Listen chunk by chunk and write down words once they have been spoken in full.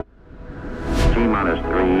T-minus 3,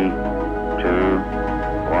 2, 1,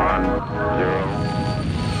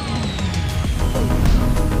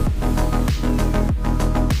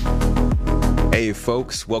 0. Hey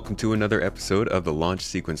folks, welcome to another episode of the Launch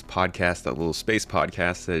Sequence Podcast, that little space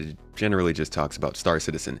podcast that generally just talks about Star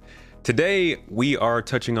Citizen. Today, we are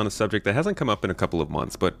touching on a subject that hasn't come up in a couple of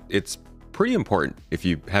months, but it's pretty important if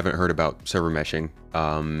you haven't heard about server meshing.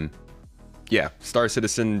 Star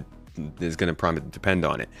Citizen is going to depend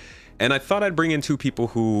on it. And I thought I'd bring in two people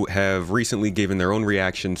who have recently given their own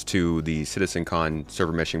reactions to the CitizenCon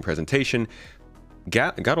server meshing presentation.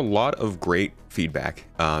 Got a lot of great feedback,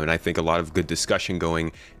 and I think a lot of good discussion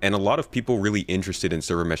going, and a lot of people really interested in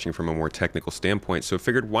server meshing from a more technical standpoint. So I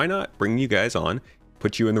figured, why not bring you guys on,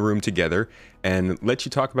 put you in the room together, and let you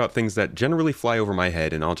talk about things that generally fly over my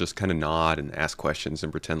head, and I'll just kind of nod and ask questions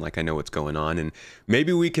and pretend like I know what's going on, and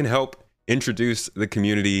maybe we can help introduce the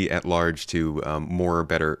community at large to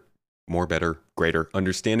better, greater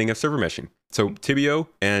understanding of server meshing. So Tybio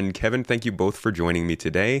and Kevin, thank you both for joining me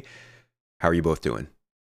today. How are you both doing?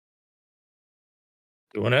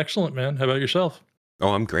 Doing excellent, man. How about yourself? Oh,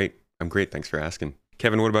 I'm great. Thanks for asking.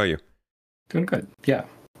 Kevin, what about you? Doing good. Yeah.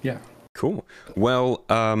 Cool. Well,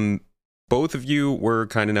 both of you were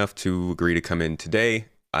kind enough to agree to come in today,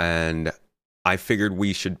 and I figured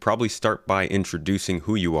we should probably start by introducing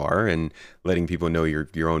who you are and letting people know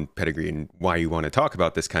your own pedigree and why you want to talk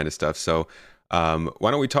about this kind of stuff. So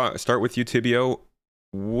why don't we start with you, Tybio?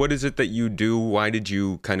 What is it that you do? Why did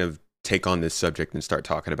you kind of take on this subject and start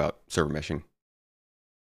talking about server meshing?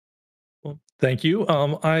 Well, thank you.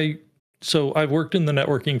 I've worked in the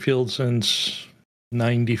networking field since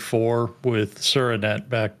 '94 with Suranet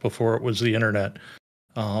back before it was the internet.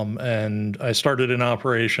 And I started in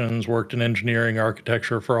operations, worked in engineering,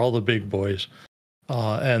 architecture for all the big boys.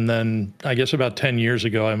 And then I guess about 10 years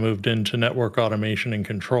ago, I moved into network automation and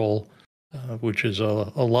control, which is a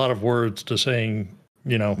lot of words to saying,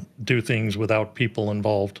 do things without people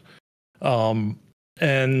involved. That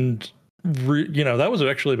was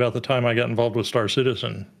actually about the time I got involved with Star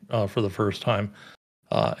Citizen for the first time.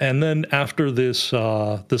 And then after this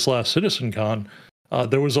last CitizenCon,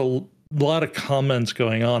 there was a lot of comments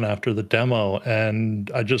going on after the demo,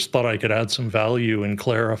 and I just thought I could add some value and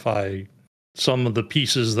clarify some of the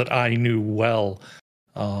pieces that I knew well.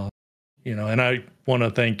 And I want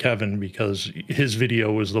to thank Kevin, because his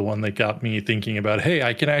video was the one that got me thinking about, hey,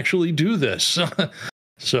 I can actually do this.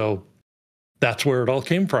 So that's where it all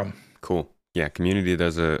came from. Cool. Yeah, community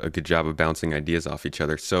does a good job of bouncing ideas off each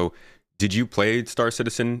other. So did you play Star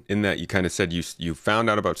Citizen, in that you kind of said you found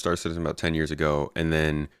out about Star Citizen about 10 years ago, and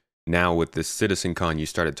then now with this CitizenCon, you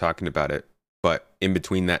started talking about it. But in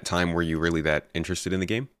between that time, were you really that interested in the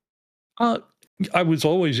game? I was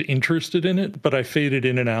always interested in it, but I faded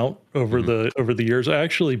in and out over the years. I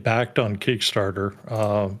actually backed on Kickstarter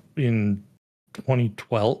in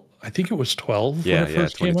 2012. I think it was 12 when it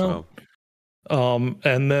first came out.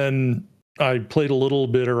 And then I played a little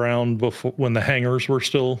bit around before, when the hangars were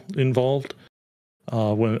still involved.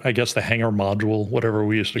 When I guess the hangar module, whatever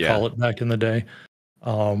we used to call it back in the day.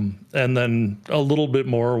 And then a little bit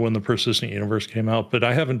more when the Persistent Universe came out, but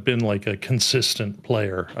I haven't been like a consistent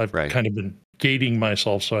player. I've kind of been gating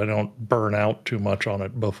myself so I don't burn out too much on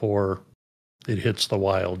it before it hits the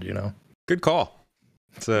wild, Good call.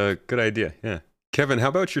 It's a good idea. Yeah. Kevin, how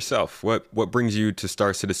about yourself? What brings you to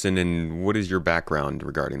Star Citizen, and what is your background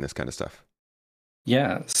regarding this kind of stuff?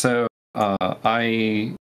 Yeah. So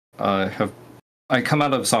I come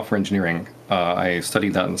out of software engineering. I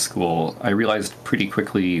studied that in school. I realized pretty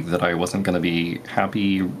quickly that I wasn't going to be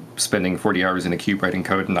happy spending 40 hours in a cube writing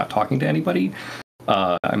code and not talking to anybody.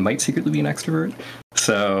 I might secretly be an extrovert.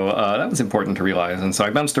 So that was important to realize. And so I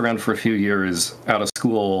bounced around for a few years out of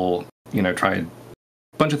school, tried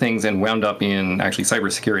a bunch of things and wound up in actually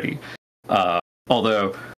cybersecurity.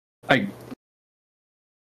 Although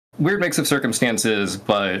weird mix of circumstances,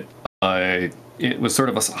 but it was sort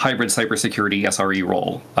of a hybrid cybersecurity SRE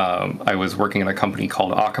role. I was working in a company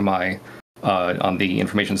called Akamai on the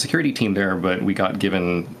information security team there, but we got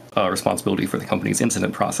given responsibility for the company's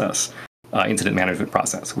incident management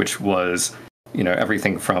process, which was,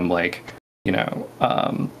 everything from one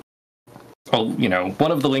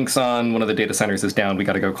of the links on one of the data centers is down, we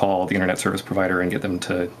got to go call the internet service provider and get them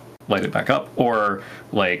to light it back up, or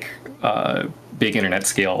big internet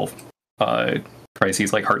scale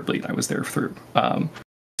crises like Heartbleed I was there through.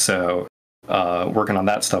 So working on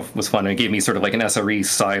that stuff was fun. It gave me sort of like an SRE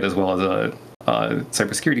side as well as a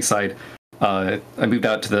cybersecurity side. I moved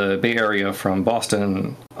out to the Bay Area from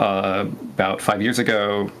Boston about 5 years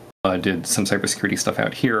ago, did some cybersecurity stuff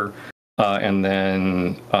out here. and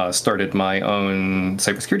then started my own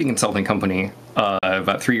cybersecurity consulting company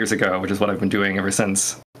about 3 years ago, which is what I've been doing ever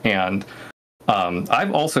since. And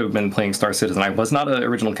I've also been playing Star Citizen. I was not an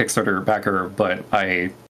original Kickstarter backer, but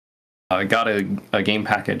I got a game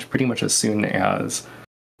package pretty much as soon as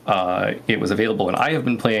it was available. And I have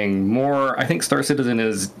been playing more. I think Star Citizen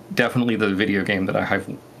is definitely the video game that I have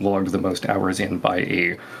logged the most hours in by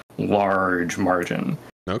a large margin.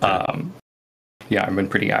 Okay. Yeah, I've been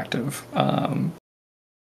pretty active.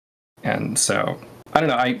 And so, I don't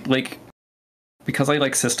know, because I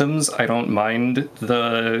like systems, I don't mind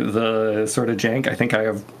the sort of jank. I think I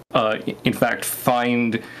have, in fact,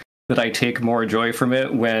 find that I take more joy from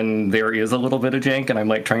it when there is a little bit of jank, and I'm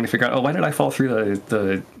like trying to figure out, oh, why did I fall through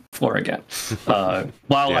the floor again?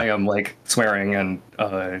 While I am like swearing and,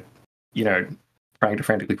 trying to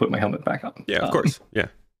frantically put my helmet back on. Yeah, of course. Yeah.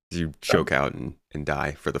 You choke out and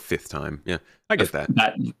die for the 5th time. Yeah, I get that.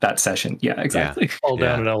 That session. Yeah, exactly. Yeah. Fall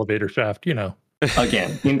down an elevator shaft,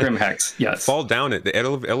 Again, Ingram Hex, yes. Fall down it. The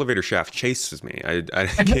elevator shaft chases me. I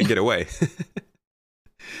can't get away.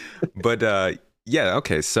 But yeah,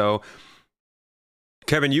 okay. So,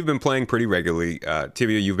 Kevin, you've been playing pretty regularly.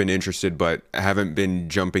 Tybio, you've been interested, but haven't been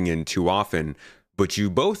jumping in too often. But you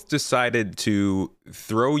both decided to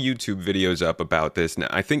throw YouTube videos up about this. Now,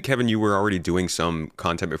 I think, Kevin, you were already doing some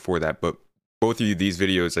content before that, but both of you, these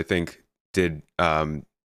videos, I think, did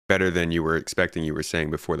better than you were expecting, you were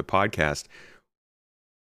saying before the podcast.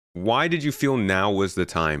 Why did you feel now was the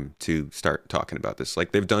time to start talking about this?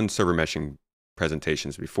 Like, they've done server meshing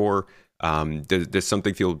presentations before. Does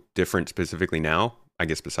something feel different specifically now? I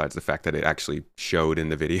guess besides the fact that it actually showed in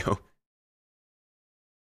the video.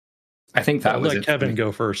 I think that was let Kevin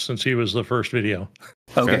go first, since he was the first video.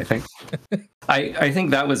 Okay, thanks. I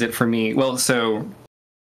think that was it for me. Well, so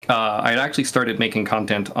I had actually started making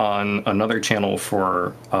content on another channel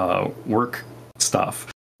for work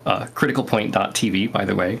stuff. criticalpoint.tv, by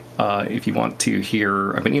the way, if you want to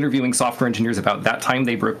hear. I've been interviewing software engineers about that time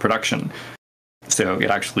they broke production. So it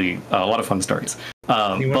actually, a lot of fun stories.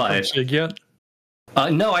 Anyone from SIG yet?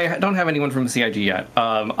 No, I don't have anyone from CIG yet.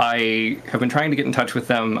 I have been trying to get in touch with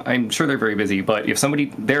them. I'm sure they're very busy, but if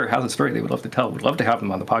somebody there has a story they would love to tell, would love to have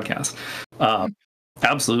them on the podcast.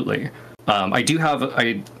 Absolutely.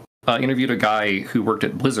 I interviewed a guy who worked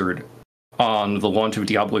at Blizzard on the launch of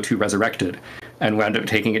Diablo 2 Resurrected and wound up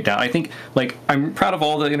taking it down. I think, I'm proud of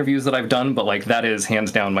all the interviews that I've done, but that is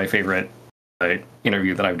hands down my favorite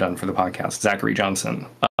interview that I've done for the podcast, Zachary Johnson.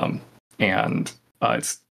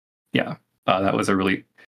 That was a really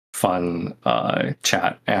fun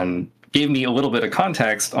chat and gave me a little bit of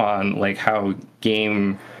context on how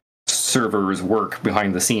game servers work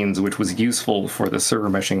behind the scenes, which was useful for the server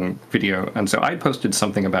meshing video. And so I posted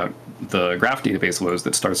something about the graph database woes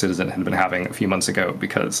that Star Citizen had been having a few months ago,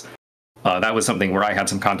 because that was something where I had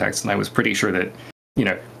some context, and I was pretty sure that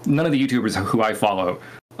none of the YouTubers who I follow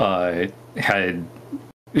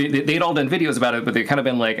they'd all done videos about it, but they'd kind of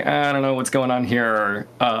been like, I don't know what's going on here.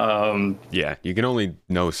 Yeah, you can only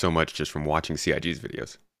know so much just from watching CIG's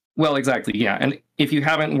videos. Well, exactly, yeah. And if you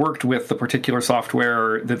haven't worked with the particular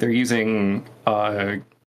software that they're using, you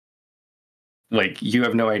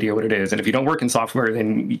have no idea what it is. And if you don't work in software,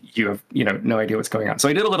 then you have, no idea what's going on. So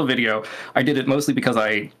I did a little video. I did it mostly because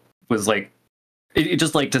I was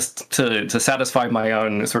just to satisfy my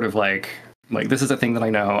own sort of this is a thing that I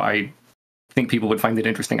know. I think people would find it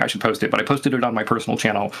interesting. I should post it, but I posted it on my personal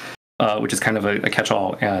channel, which is kind of a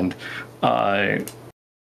catch-all, and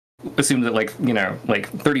assumed that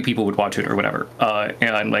 30 people would watch it or whatever,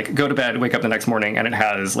 and go to bed, wake up the next morning, and it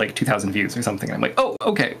has 2,000 views or something. I'm like, oh,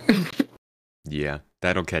 okay. Yeah,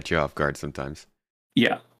 that'll catch you off guard sometimes.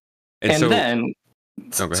 Yeah, and then.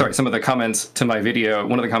 Sorry, some of the comments to my video.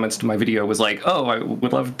 One of the comments to my video was like, "Oh, I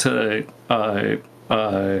would love to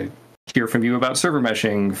hear from you about server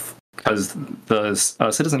meshing." Because the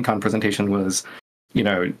CitizenCon presentation was,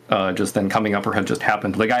 just then coming up or had just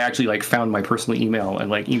happened. I actually found my personal email and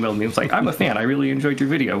emailed me. It was like, I'm a fan. I really enjoyed your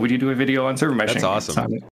video. Would you do a video on server meshing? That's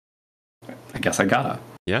awesome. I guess I gotta.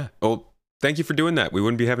 Yeah. Well, thank you for doing that. We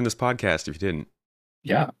wouldn't be having this podcast if you didn't.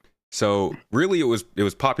 Yeah. So really, it was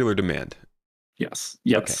popular demand. Yes.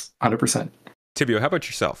 100%. Tybio, how about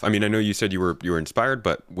yourself? I mean, I know you said you were inspired,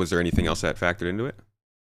 but was there anything else that factored into it?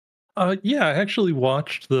 Yeah, I actually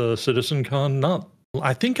watched the CitizenCon.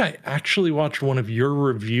 I think I actually watched one of your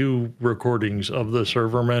review recordings of the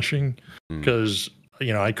server meshing, because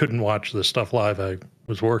I couldn't watch this stuff live. I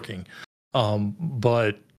was working,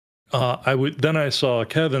 but then I saw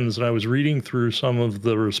Kevin's, and I was reading through some of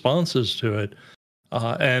the responses to it,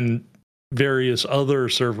 and various other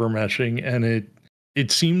server meshing, and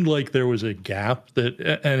it seemed like there was a gap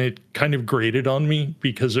and it kind of grated on me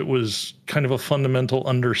because it was kind of a fundamental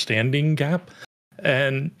understanding gap.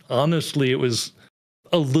 And honestly, it was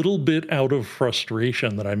a little bit out of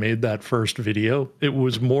frustration that I made that first video. It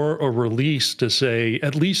was more a release to say,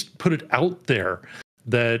 at least put it out there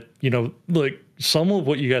that, like some of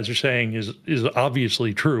what you guys are saying is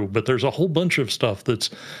obviously true, but there's a whole bunch of stuff that's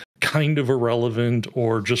kind of irrelevant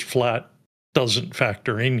or just flat doesn't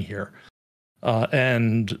factor in here.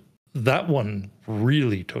 And that one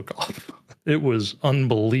really took off. It was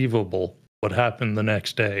unbelievable what happened the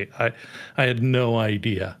next day. I had no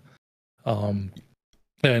idea.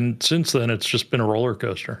 And since then, it's just been a roller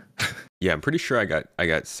coaster. Yeah, I'm pretty sure I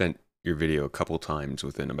got sent your video a couple times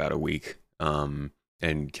within about a week.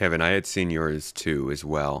 And Kevin, I had seen yours too as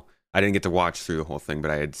well. I didn't get to watch through the whole thing,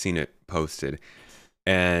 but I had seen it posted.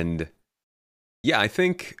 And yeah, I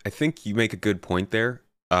think you make a good point there.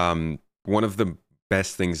 One of the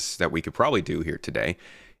best things that we could probably do here today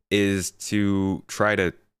is to try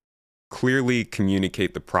to clearly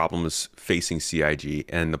communicate the problems facing CIG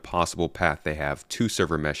and the possible path they have to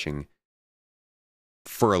server meshing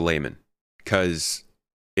for a layman. Because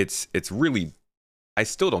it's really, I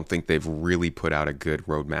still don't think they've really put out a good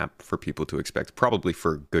roadmap for people to expect, probably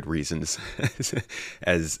for good reasons.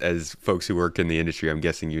 as folks who work in the industry, I'm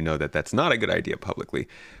guessing that that's not a good idea publicly.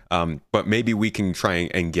 But maybe we can try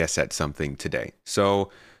and guess at something today.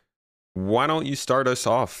 So why don't you start us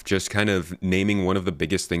off just kind of naming one of the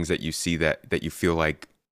biggest things that you see that you feel like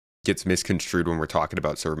gets misconstrued when we're talking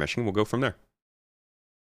about server meshing? We'll go from there.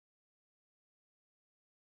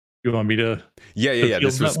 You want me to? Yeah.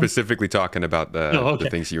 This was specifically talking about the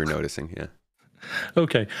things you were noticing. Yeah.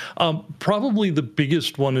 Okay. Probably the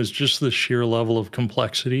biggest one is just the sheer level of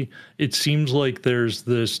complexity. It seems like there's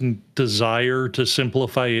this desire to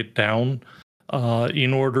simplify it down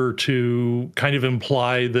in order to kind of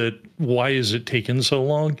imply that why is it taken so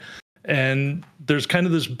long? And there's kind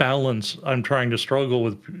of this balance I'm trying to struggle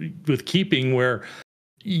with keeping where,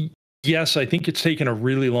 yes, I think it's taken a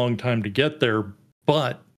really long time to get there,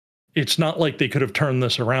 but it's not like they could have turned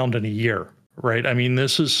this around in a year, right? I mean,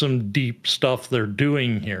 this is some deep stuff they're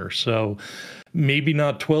doing here. So maybe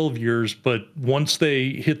not 12 years, but once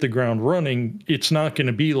they hit the ground running, it's not going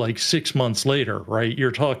to be like 6 months later, right?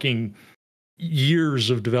 You're talking years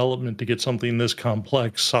of development to get something this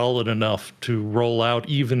complex solid enough to roll out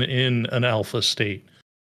even in an alpha state.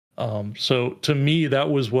 So to me, that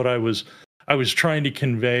was what I was trying to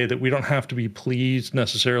convey, that we don't have to be pleased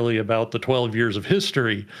necessarily about the 12 years of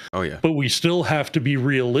history. Oh yeah. But we still have to be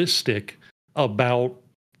realistic about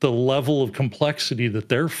the level of complexity that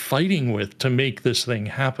they're fighting with to make this thing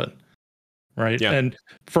happen. Right. Yeah. And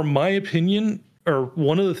from my opinion, or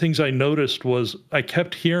one of the things I noticed was I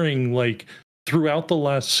kept hearing, like, throughout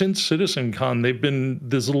since CitizenCon, they've been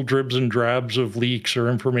these little dribs and drabs of leaks or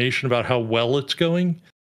information about how well it's going,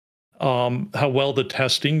 how well the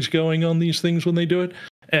testing's going on these things when they do it.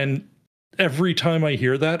 And every time I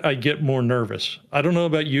hear that, I get more nervous. I don't know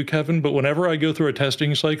about you, Kevin, but whenever I go through a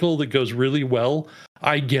testing cycle that goes really well,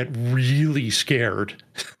 I get really scared.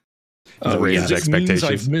 Raise expectations. It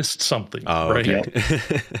means I've missed something. Oh, right?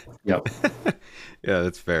 okay. Yep. Yeah,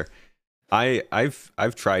 that's fair.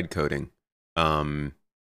 I've tried coding.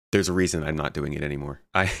 There's a reason I'm not doing it anymore.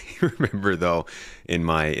 I remember though, in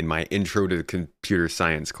my intro to computer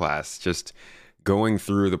science class, just going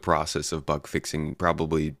through the process of bug fixing,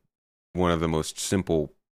 probably one of the most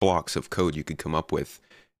simple blocks of code you could come up with,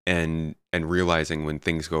 and realizing when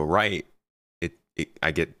things go right,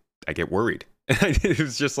 I get worried. It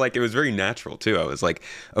was just like, it was very natural too. I was like,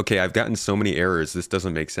 okay, I've gotten so many errors, this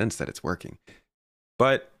doesn't make sense that it's working.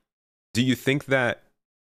 But do you think that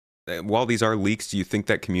while these are leaks, do you think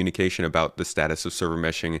that communication about the status of server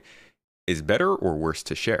meshing is better or worse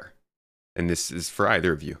to share? And this is for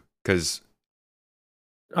either of you, because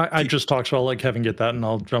I just talked, so I'll let Kevin get that, and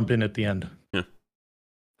I'll jump in at the end. Yeah.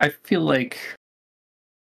 I feel like,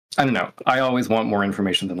 I don't know, I always want more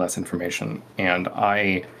information than less information, and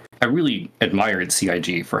I really admired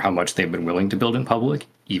CIG for how much they've been willing to build in public,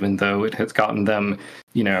 even though it has gotten them,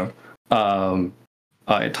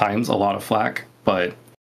 at times a lot of flack. But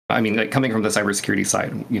I mean, like, coming from the cybersecurity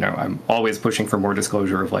side, I'm always pushing for more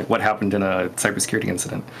disclosure of like what happened in a cybersecurity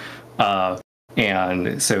incident.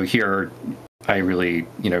 And so here, I really,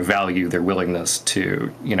 value their willingness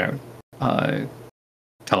to,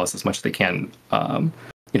 tell us as much as they can.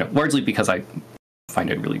 Largely because I find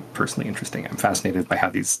it really personally interesting. I'm fascinated by how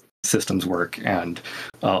these systems work and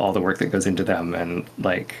all the work that goes into them, and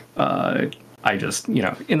like. I just,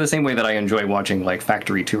 in the same way that I enjoy watching like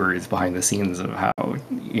factory tours behind the scenes of how,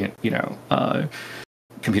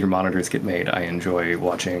 computer monitors get made. I enjoy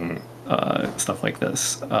watching stuff like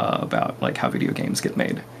this about like how video games get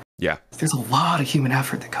made. Yeah. There's a lot of human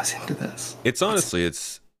effort that goes into this. It's honestly,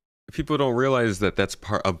 people don't realize that that's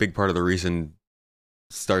a big part of the reason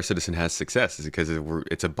Star Citizen has success is because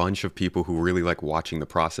it's a bunch of people who really like watching the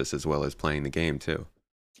process as well as playing the game too.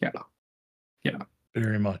 Yeah.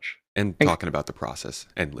 Very much. And talking about the process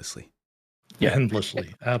endlessly. Yeah,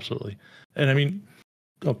 endlessly. Absolutely. And I mean,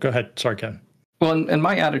 oh, go ahead. Sorry, Ken. Well, and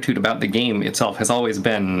my attitude about the game itself has always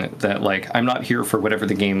been that, like, I'm not here for whatever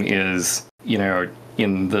the game is, you know,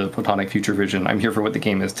 in the Platonic future vision. I'm here for what the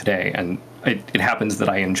game is today. And it happens that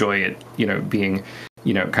I enjoy it, you know, being,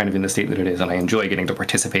 you know, kind of in the state that it is. And I enjoy getting to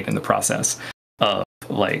participate in the process of,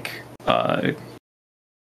 like,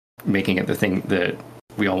 making it the thing that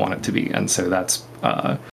we all want it to be. And so that's,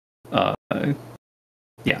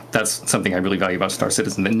 yeah, that's something I really value about Star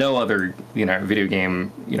Citizen that no other, you know, video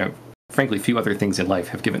game, you know, frankly, few other things in life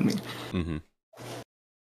have given me. Mm-hmm.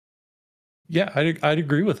 Yeah, I'd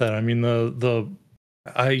agree with that. I mean,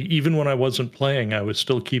 I even when I wasn't playing, I was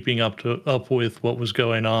still keeping up with what was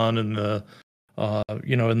going on in the,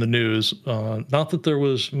 you know, in the news. Not that there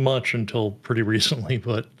was much until pretty recently,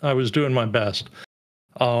 but I was doing my best.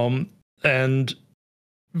 And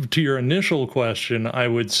to your initial question, I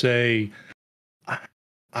would say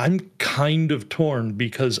I'm kind of torn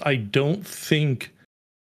because I don't think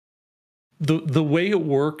the way it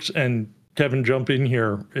works, and Kevin, jump in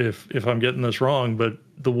here if I'm getting this wrong, but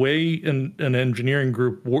the way an engineering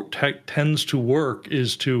group tends to work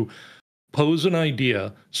is to pose an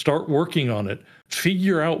idea, start working on it,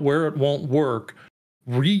 figure out where it won't work,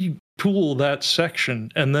 retool that section,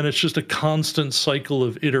 and then it's just a constant cycle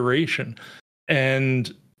of iteration.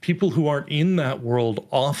 And people who aren't in that world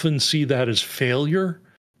often see that as failure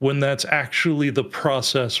when that's actually the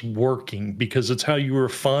process working, because it's how you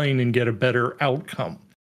refine and get a better outcome.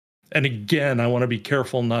 And again, I want to be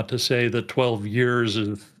careful not to say that 12 years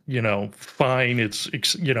is, you know, fine,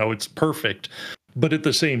 it's you know, it's perfect. But at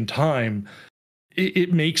the same time,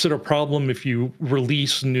 it makes it a problem if you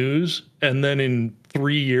release news and then in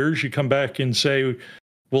 3 years you come back and say,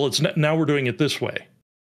 well, it's now we're doing it this way.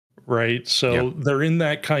 Right. So they're in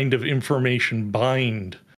that kind of information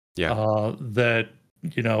bind that,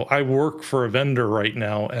 you know, I work for a vendor right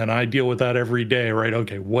now and I deal with that every day, right?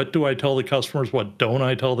 Okay, what do I tell the customers? What don't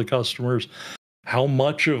I tell the customers? How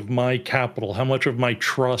much of my capital, how much of my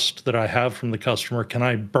trust that I have from the customer can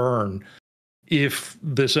I burn if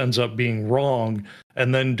this ends up being wrong?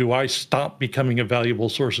 And then do I stop becoming a valuable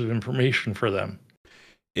source of information for them?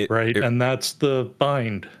 And that's the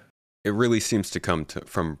bind. It really seems to come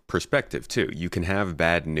from perspective too. You can have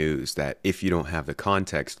bad news that if you don't have the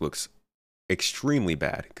context looks extremely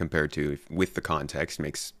bad compared to with the context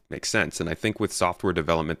makes sense. And I think with software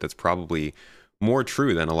development, that's probably more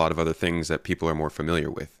true than a lot of other things that people are more familiar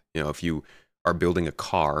with. You know, if you are building a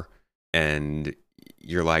car and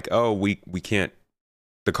you're like, oh, we can't,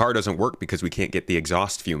 the car doesn't work because we can't get the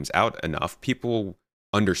exhaust fumes out enough. People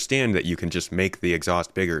understand that you can just make the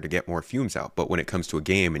exhaust bigger to get more fumes out. But when it comes to a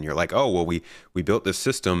game and you're like, oh, well, we built this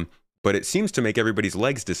system, but it seems to make everybody's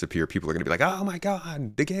legs disappear. People are going to be like, oh my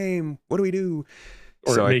God, the game, what do we do?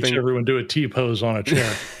 Or so it makes everyone do a T-pose on a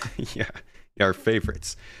chair. Yeah, our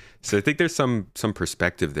favorites. So I think there's some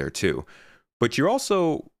perspective there too. But you're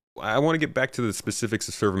also, I want to get back to the specifics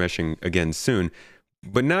of server meshing again soon,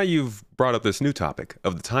 but now you've brought up this new topic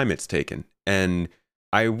of the time it's taken. And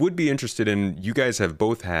I would be interested in, you guys have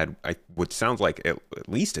both had what sounds like at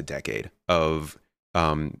least a decade of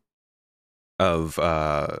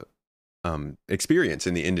experience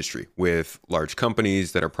in the industry with large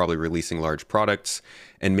companies that are probably releasing large products,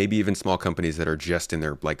 and maybe even small companies that are just in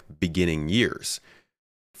their like beginning years.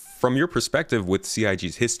 From your perspective with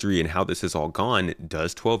CIG's history and how this has all gone,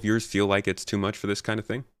 does 12 years feel like it's too much for this kind of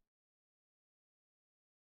thing?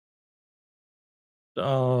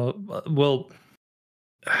 Well,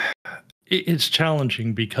 it's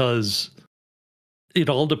challenging because it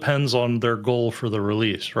all depends on their goal for the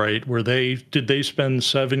release, right? Did they spend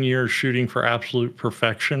 7 years shooting for absolute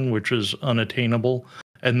perfection, which is unattainable,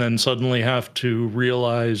 and then suddenly have to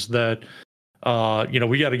realize that, you know,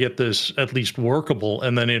 we got to get this at least workable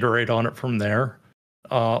and then iterate on it from there?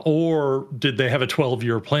 Or did they have a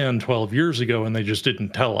 12-year plan 12 years ago and they just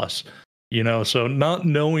didn't tell us? You know, so not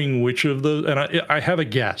knowing which of those, and I have a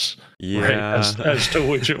guess, right, as to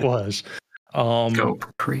which it was. Go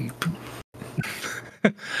creep.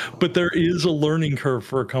 But there is a learning curve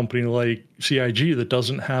for a company like CIG that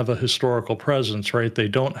doesn't have a historical presence, right? They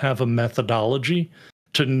don't have a methodology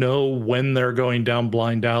to know when they're going down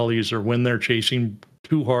blind alleys or when they're chasing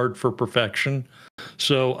too hard for perfection.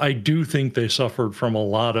 So I do think they suffered from a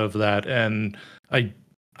lot of that, and I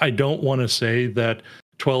don't want to say that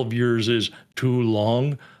 12 years is too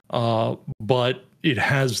long, but it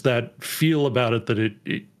has that feel about it that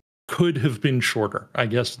it could have been shorter. I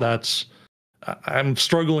guess I'm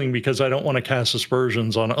struggling because I don't want to cast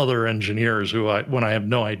aspersions on other engineers when I have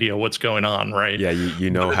no idea what's going on, right? Yeah, you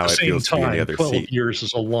know But how it feels to be in the other 12 seat. years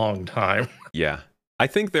is a long time. Yeah. I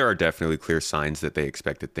think there are definitely clear signs that they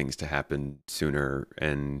expected things to happen sooner.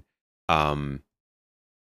 And I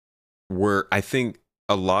think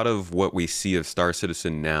a lot of what we see of Star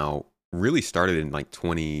Citizen now really started in like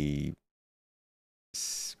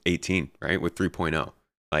 2018, right? With 3.0.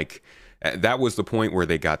 Like that was the point where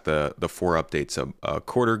they got the 4 updates a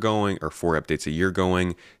quarter going, or 4 updates a year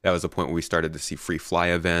going. That was the point where we started to see free fly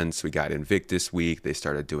events. We got Invictus Week. They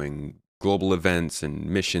started doing global events and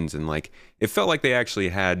missions, and like it felt like they actually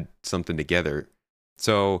had something together.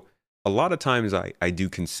 So a lot of times I do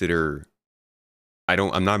consider,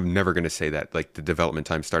 I'm never going to say that like the development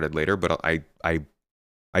time started later, but I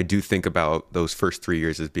do think about those first 3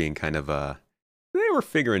 years as being kind of they were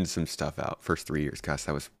figuring some stuff out. First 3 years, gosh,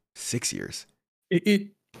 that was 6 years.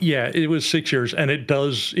 It was 6 years, and it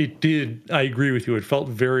did. I agree with you. It felt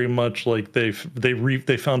very much like they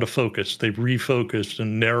found a focus. They refocused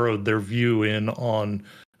and narrowed their view in on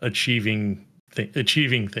achieving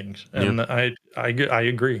things, and yeah. I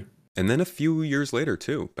agree. And then a few years later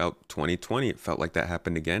too, about 2020, it felt like that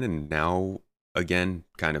happened again, and now again,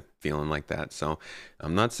 kind of feeling like that. So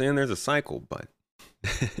I'm not saying there's a cycle, but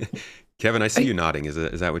Kevin, I see you nodding. Is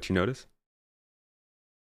that what you notice?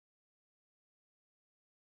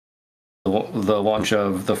 The launch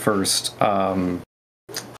of the first Xenothreat,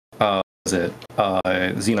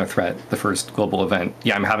 the first global event.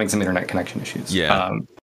 Yeah, I'm having some internet connection issues. Yeah.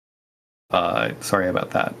 Sorry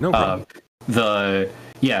about that. No problem.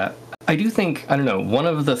 I do think, I don't know, one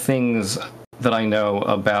of the things that I know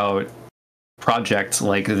about projects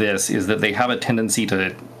like this is that they have a tendency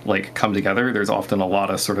to like come together. There's often a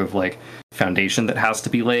lot of sort of like foundation that has to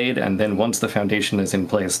be laid, and then once the foundation is in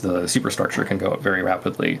place, the superstructure can go up very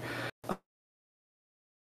rapidly.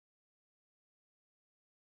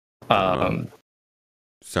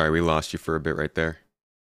 Sorry, we lost you for a bit right there.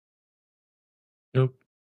 Nope.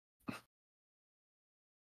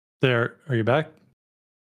 There, are you back?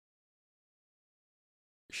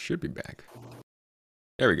 Should be back.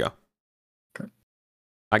 There we go. Okay.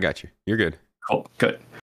 I got you. You're good. Cool. Good.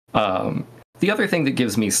 The other thing that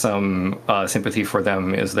gives me some sympathy for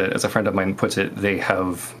them is that, as a friend of mine puts it, they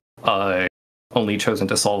have only chosen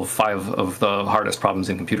to solve 5 of the hardest problems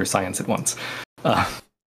in computer science at once.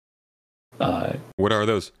 What are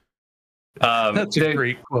those? That's a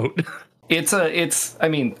great quote. I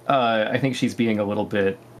think she's being a little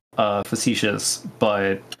bit facetious,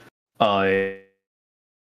 but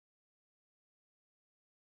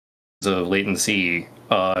the latency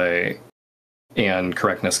and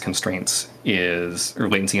correctness constraints or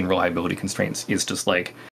latency and reliability constraints is just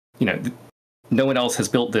like, no one else has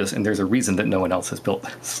built this, and there's a reason that no one else has built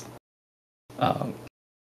this.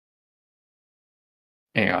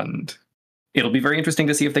 And it'll be very interesting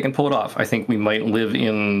to see if they can pull it off. I think we might live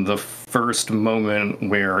in the first moment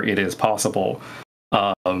where it is possible,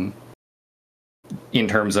 in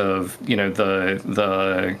terms of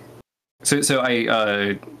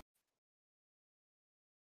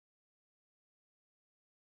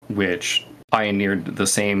which pioneered the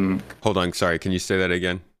same. Hold on, sorry. Can you say that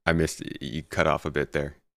again? I missed. You cut off a bit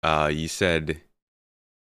there. You said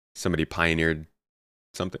somebody pioneered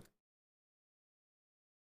something.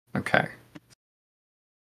 Okay.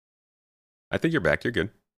 I think you're back. You're good.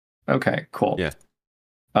 Okay, cool. Yeah.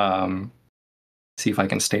 See if I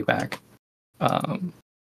can stay back. How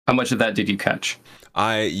much of that did you catch?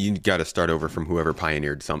 You got to start over from whoever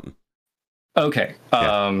pioneered something. Okay.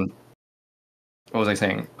 Yeah. What was I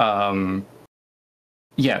saying?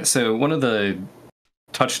 So one of the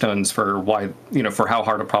touchstones for for how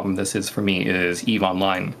hard a problem this is for me is EVE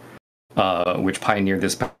Online, which pioneered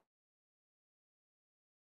this.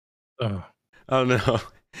 Oh no.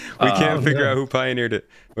 We can't figure out who pioneered it.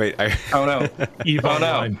 Wait, Oh no. EVE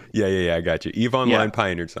Online. No. Yeah, I got you. EVE Online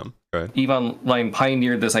pioneered some. Go ahead. EVE Online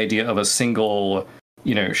pioneered this idea of a single,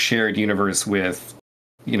 shared universe with,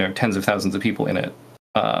 tens of thousands of people in it.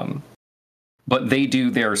 But they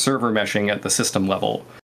do their server meshing at the system level.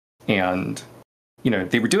 And,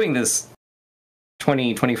 they were doing this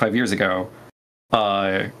 20, 25 years ago,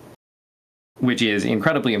 which is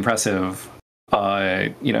incredibly impressive.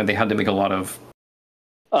 They had to make a lot of...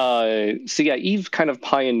 EVE kind of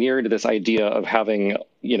pioneered this idea of having,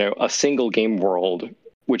 a single game world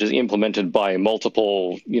which is implemented by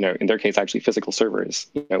multiple, in their case, actually physical servers.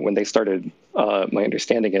 When they started, my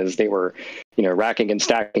understanding is they were, racking and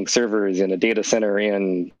stacking servers in a data center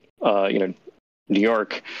in, New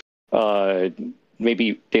York,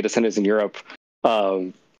 maybe data centers in Europe,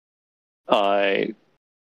 and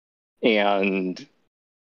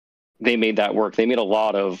they made that work. They made a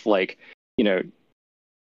lot of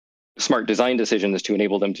smart design decisions to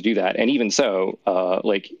enable them to do that. And even so,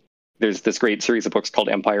 there's this great series of books called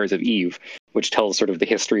Empires of Eve, which tells sort of the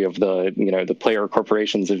history of the player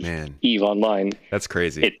corporations of Eve Online. That's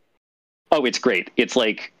crazy. It's great. It's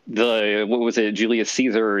like what was it? Julius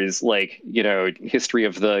Caesar's history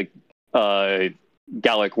of the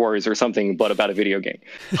Gallic Wars or something, but about a video game.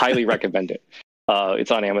 Highly recommend it. It's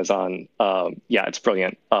on Amazon. It's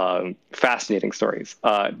brilliant. Fascinating stories.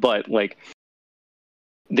 But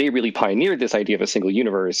they really pioneered this idea of a single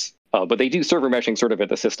universe, but they do server meshing sort of at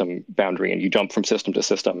the system boundary, and you jump from system to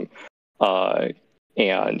system,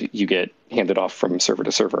 and you get handed off from server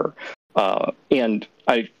to server. And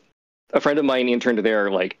a friend of mine interned there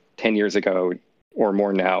 10 years ago or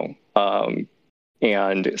more now.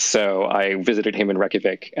 And so I visited him in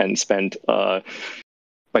Reykjavik and spent,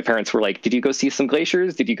 my parents were like, did you go see some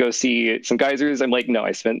glaciers? Did you go see some geysers? I'm like, no,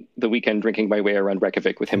 I spent the weekend drinking my way around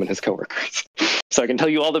Reykjavik with him and his coworkers. So I can tell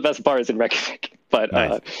you all the best bars in Reykjavik. But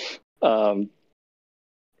nice. So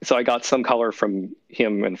I got some color from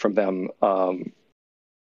him and from them.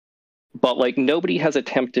 But nobody has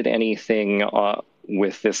attempted anything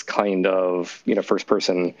with this kind of, first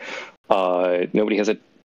person. Nobody has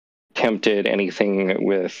attempted anything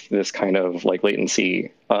with this kind of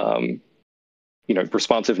latency,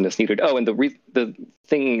 responsiveness needed. Oh, and the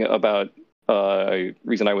thing about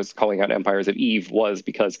reason I was calling out Empires of Eve was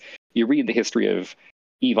because you read the history of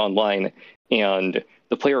Eve Online, and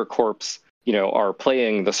the player corps, are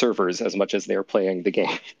playing the servers as much as they're playing the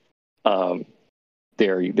game.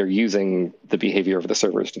 They're using the behavior of the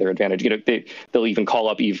servers to their advantage. They'll even call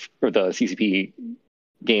up Eve or the CCP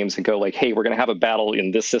games and go hey, we're going to have a battle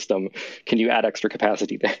in this system. Can you add extra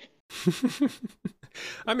capacity there?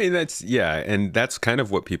 I mean, and that's kind of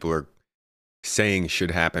what people are saying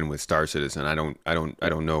should happen with Star Citizen. I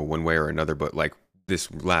don't know one way or another, but this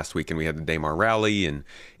last weekend we had the Daymar Rally, and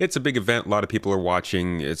it's a big event. A lot of people are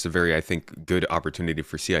watching. It's a very, I think, good opportunity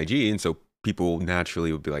for CIG, and so people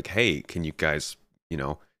naturally would be like, hey, can you guys,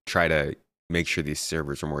 try to make sure these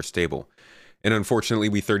servers are more stable? And unfortunately,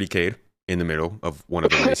 we 30K'd in the middle of one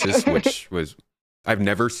of the races, which was, I've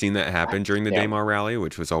never seen that happen during the Daymar Rally,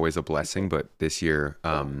 which was always a blessing. But this year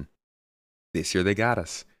they got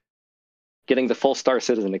us. Getting the full Star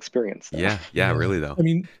Citizen experience. Yeah, really though. I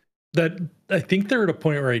mean, I think they're at a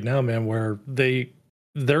point right now, man, where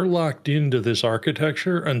they're locked into this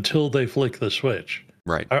architecture until they flick the switch.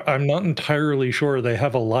 Right. I'm not entirely sure they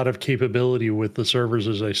have a lot of capability with the servers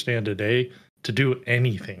as they stand today to do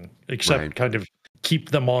anything except kind of keep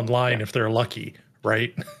them online if they're lucky,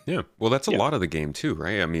 right? Yeah. Well, that's a lot of the game too,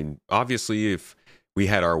 right? I mean, obviously, if we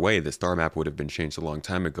had our way, the star map would have been changed a long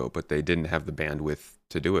time ago, but they didn't have the bandwidth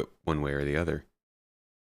to do it one way or the other.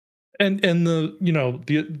 And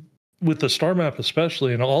with the star map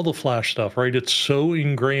especially, and all the flash stuff, right? It's so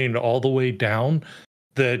ingrained all the way down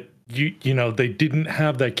that they didn't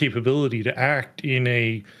have that capability to act in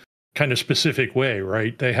a kind of specific way,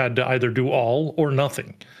 right? They had to either do all or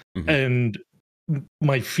nothing. Mm-hmm. And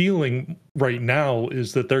my feeling right now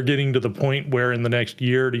is that they're getting to the point where in the next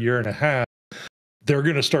year to year and a half, they're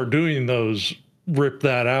going to start doing those, rip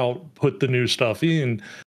that out, put the new stuff in.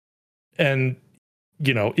 And,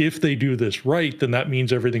 if they do this right, then that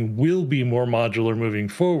means everything will be more modular moving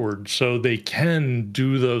forward. So they can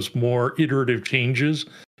do those more iterative changes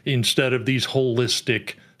instead of these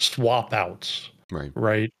holistic swap outs.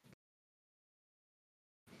 Right.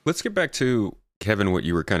 Let's get back to, Kevin, what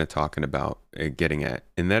you were kind of talking about, getting at,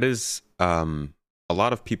 and that is a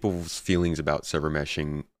lot of people's feelings about server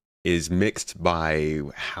meshing is mixed by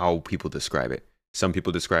how people describe it. Some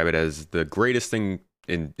people describe it as the greatest thing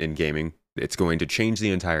in gaming. It's going to change the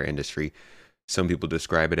entire industry. Some people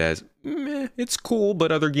describe it as, it's cool, but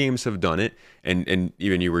other games have done it. And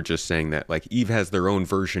even you were just saying that Eve has their own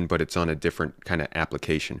version, but it's on a different kind of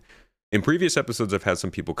application. In previous episodes, I've had some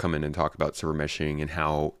people come in and talk about server meshing and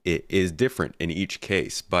how it is different in each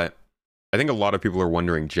case. But I think a lot of people are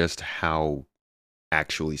wondering just how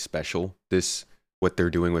actually special what they're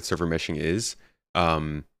doing with server meshing is.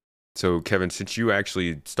 So Kevin, since you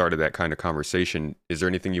actually started that kind of conversation, is there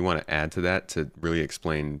anything you want to add to that to really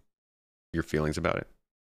explain your feelings about it?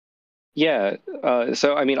 Yeah.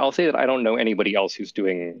 So, I mean, I'll say that I don't know anybody else who's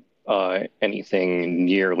doing anything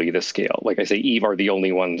nearly this scale. Like I say, Eve are the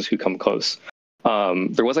only ones who come close.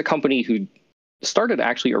 There was a company who started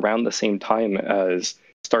actually around the same time as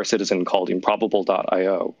Star Citizen called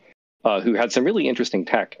Improbable.io, who had some really interesting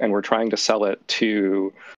tech and were trying to sell it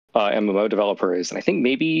to MMO developers. And I think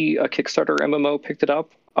maybe a Kickstarter MMO picked it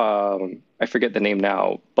up. I forget the name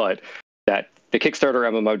now, but that the Kickstarter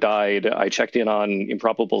MMO died. I checked in on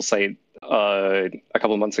Improbable's site a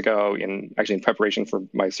couple of months ago, in preparation for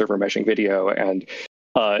my server meshing video, and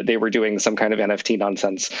they were doing some kind of NFT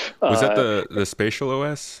nonsense. Was that the Spatial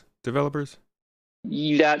OS developers?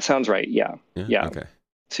 That sounds right. Yeah. Okay.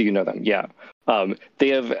 So you know them. Yeah. They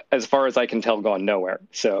have, as far as I can tell, gone nowhere.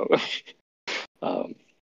 So.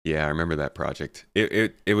 Yeah, I remember that project.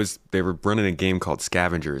 It was, they were running a game called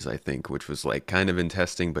Scavengers, I think, which was like kind of in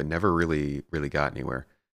testing, but never really got anywhere.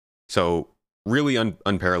 So really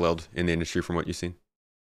unparalleled in the industry from what you've seen.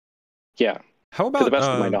 Yeah. How about, to the best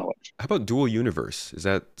of my knowledge. How about Dual Universe? Is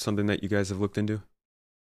that something that you guys have looked into?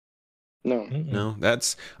 No. No,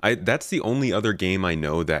 that's the only other game I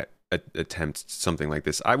know that attempts something like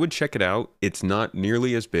this. I would check it out. It's not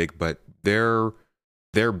nearly as big, but their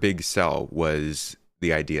big sell was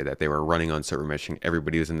the idea that they were running on server meshing.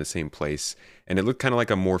 Everybody was in the same place, and it looked kind of like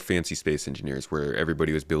a more fancy Space Engineers, where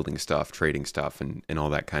everybody was building stuff, trading stuff, and all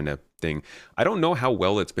that kind of thing. I don't know how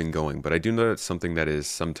well it's been going, but I do know that's something that is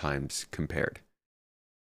sometimes compared.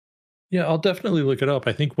 Yeah, I'll definitely look it up.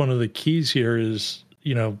 I think one of the keys here is,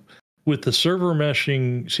 with the server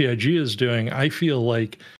meshing CIG is doing, I feel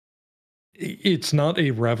like it's not a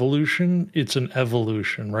revolution, it's an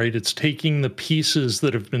evolution, right? It's taking the pieces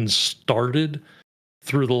that have been started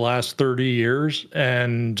through the last 30 years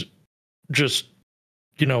and just,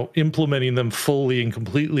 implementing them fully and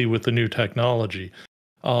completely with the new technology.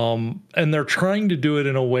 And they're trying to do it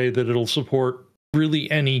in a way that it'll support really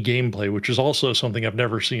any gameplay, which is also something I've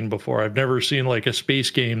never seen before. I've never seen like a space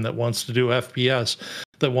game that wants to do FPS,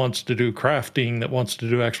 that wants to do crafting, that wants to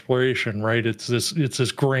do exploration, right? It's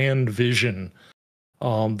this grand vision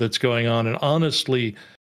that's going on. And honestly,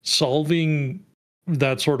 solving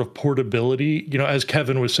that sort of portability, as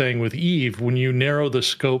Kevin was saying with Eve, when you narrow the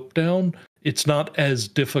scope down, it's not as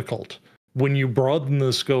difficult. When you broaden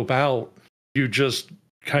the scope out, you just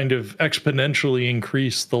kind of exponentially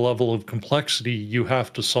increase the level of complexity you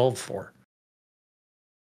have to solve for.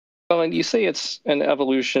 Well, and you say it's an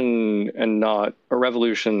evolution and not a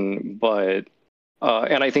revolution, but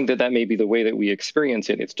and I think that may be the way that we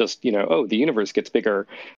experience it. It's just, the universe gets bigger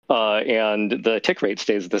and the tick rate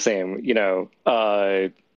stays the same,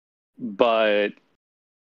 but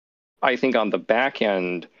I think on the back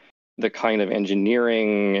end, the kind of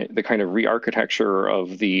engineering, the kind of re-architecture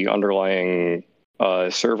of the underlying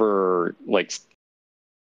server, like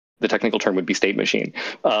the technical term would be state machine,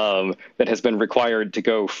 that has been required to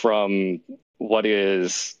go from what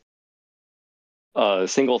is a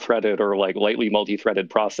single-threaded or like lightly multi-threaded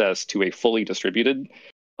process to a fully distributed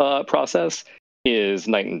process is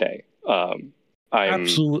night and day.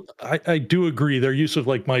 Absolutely, I do agree. Their use of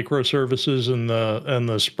like microservices and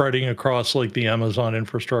the spreading across like the Amazon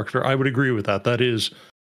infrastructure, I would agree with that. That is,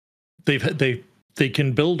 they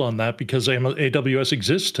can build on that because AWS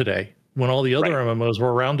exists today. When all the other MMOs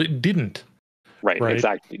were around, it didn't. Right,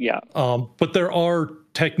 exactly, yeah. But there are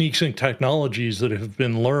techniques and technologies that have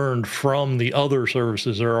been learned from the other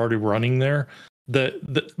services that are already running there.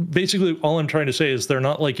 That basically all I'm trying to say is they're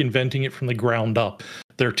not like inventing it from the ground up.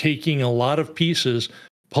 They're taking a lot of pieces,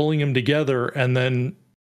 pulling them together, and then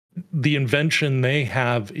the invention they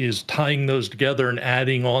have is tying those together and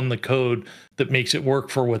adding on the code that makes it work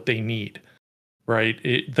for what they need.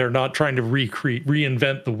 Right? They're not trying to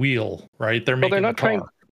reinvent the wheel, right? They're making the car.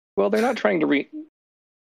 They're not trying to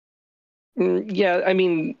yeah, I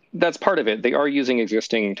mean, that's part of it. They are using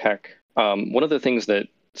existing tech. One of the things that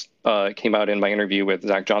came out in my interview with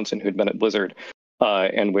Zach Johnson, who'd been at Blizzard,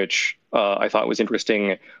 and which I thought was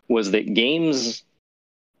interesting, was that games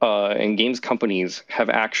and games companies have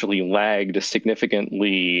actually lagged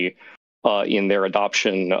significantly in their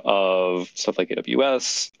adoption of stuff like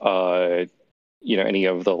AWS, any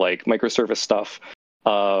of the like microservice stuff.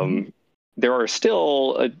 There are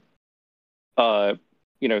still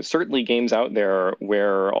certainly games out there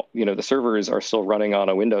where the servers are still running on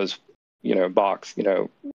a Windows box. It's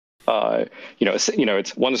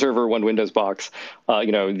one server, one Windows box.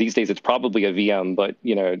 These days it's probably a VM, but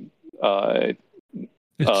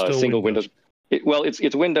it's single Windows.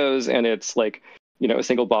 It's Windows, and it's like a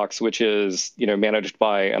single box, which is managed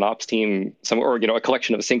by an ops team somewhere, or a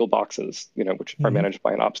collection of single boxes, which are managed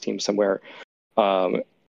by an ops team somewhere.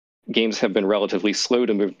 Games have been relatively slow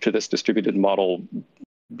to move to this distributed model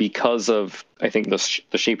because of, I think,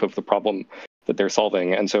 the shape of the problem that they're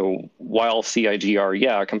solving. And so while CIG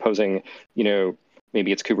are, composing,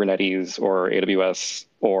 maybe it's Kubernetes or AWS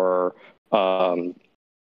or,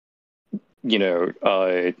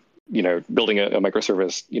 building a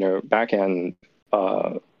microservice, backend,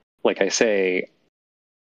 like I say,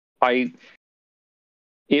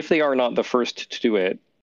 if they are not the first to do it,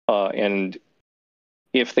 and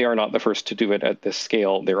if they are not the first to do it at this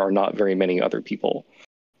scale, there are not very many other people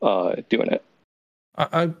doing it.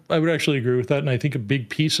 I would actually agree with that, and I think a big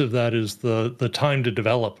piece of that is the time to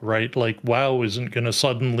develop, right? Like WoW isn't going to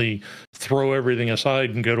suddenly throw everything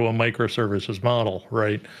aside and go to a microservices model,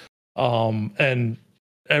 right? And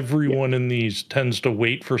everyone in these tends to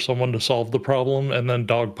wait for someone to solve the problem and then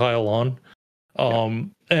dogpile on.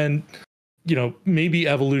 And maybe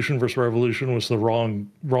evolution versus revolution was the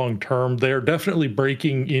wrong term. They're definitely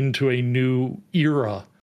breaking into a new era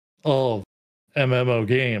of MMO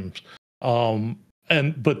games.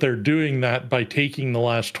 But they're doing that by taking the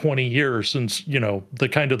last 20 years since, the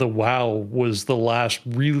kind of the WoW was the last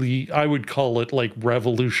really, I would call it like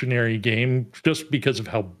revolutionary game just because of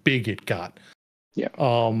how big it got. Yeah.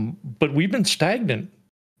 But we've been stagnant,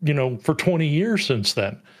 for 20 years since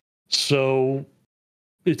then. So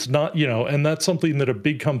it's not, and that's something that a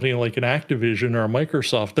big company like an Activision or a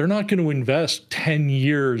Microsoft, they're not going to invest 10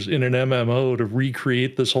 years in an MMO to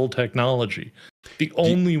recreate this whole technology. The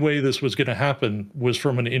only way this was going to happen was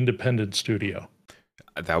from an independent studio.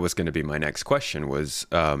 That was going to be my next question was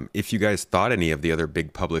if you guys thought any of the other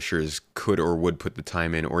big publishers could or would put the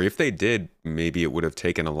time in, or if they did, maybe it would have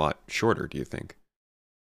taken a lot shorter, do you think?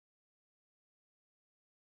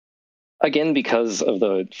 Again, because of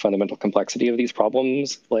the fundamental complexity of these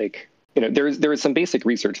problems, there is some basic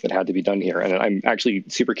research that had to be done here. And I'm actually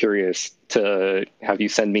super curious to have you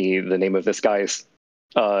send me the name of this guy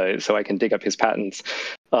so I can dig up his patents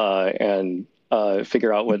and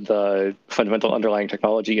figure out what the fundamental underlying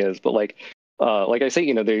technology is. But like I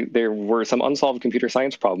say, there were some unsolved computer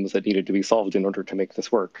science problems that needed to be solved in order to make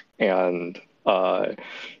this work. And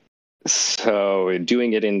so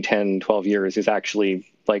doing it in 10, 12 years is actually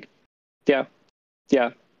that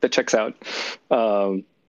checks out.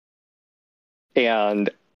 And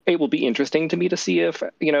it will be interesting to me to see if,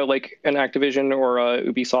 like an Activision or a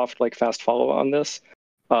Ubisoft fast follow on this.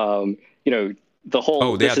 The whole.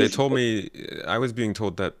 Oh, yeah, they told me, I was being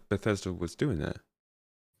told that Bethesda was doing that.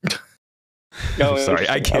 No, I'm sorry,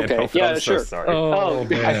 I can't help it. Yeah, I'm sure. so sorry.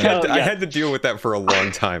 Man. I had to deal with that for a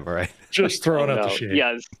long time, all right? Just throwing out the shade.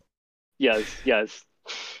 Yes.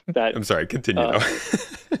 That, I'm sorry, continue though.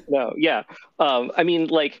 No, yeah.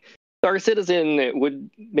 Star Citizen would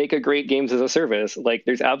make a great games as a service.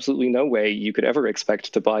 There's absolutely no way you could ever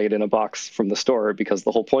expect to buy it in a box from the store because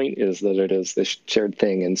the whole point is that it is this shared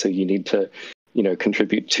thing, and so you need to,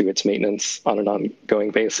 contribute to its maintenance on an ongoing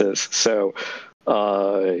basis. So,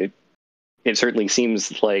 it certainly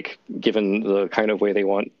seems like, given the kind of way they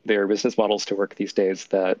want their business models to work these days,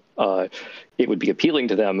 that it would be appealing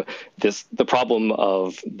to them. The problem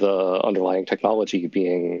of the underlying technology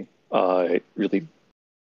being really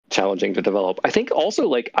challenging to develop. I think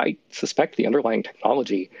also, I suspect the underlying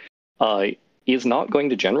technology is not going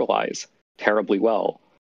to generalize terribly well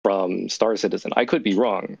from Star Citizen. I could be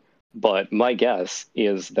wrong, but my guess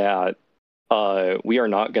is that we are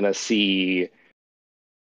not going to see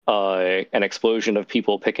an explosion of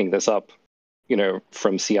people picking this up,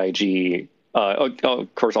 from CIG.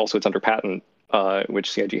 Of course, also it's under patent,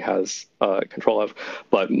 which CIG has control of.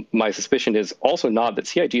 But my suspicion is also not that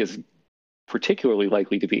CIG is particularly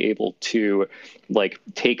likely to be able to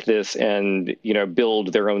take this and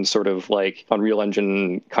build their own sort of Unreal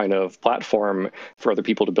Engine kind of platform for other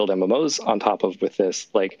people to build MMOs on top of with this.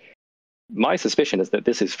 My suspicion is that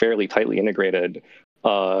this is fairly tightly integrated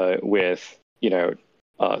with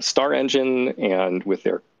Star Engine and with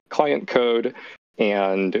their client code,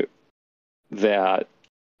 and that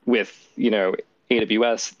with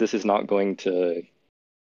AWS, this is not going to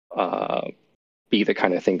be the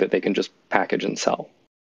kind of thing that they can just package and sell.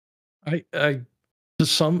 I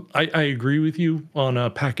agree with you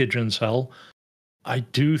on package and sell. I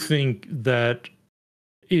do think that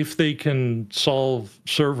if they can solve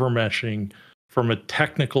server meshing from a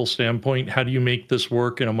technical standpoint, how do you make this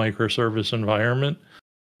work in a microservice environment?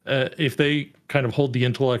 If they kind of hold the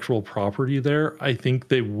intellectual property there, I think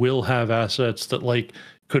they will have assets that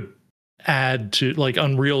could add to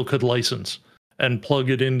Unreal could license and plug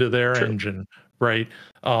it into their engine, right?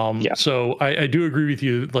 So I do agree with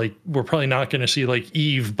you. We're probably not going to see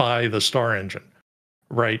Eve buy the Star Engine,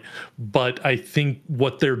 right? But I think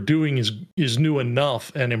what they're doing is new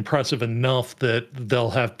enough and impressive enough that they'll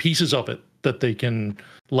have pieces of it that they can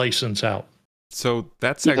license out. So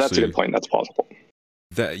that's Yeah, actually that's a good point. That's plausible.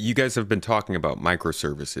 that you guys have been talking about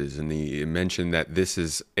microservices, and you mentioned that this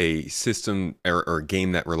is a system or a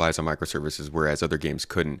game that relies on microservices, whereas other games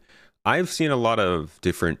couldn't. I've seen a lot of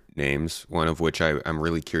different names, one of which I'm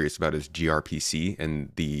really curious about is gRPC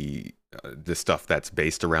and the stuff that's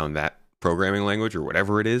based around that programming language or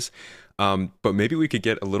whatever it is. But maybe we could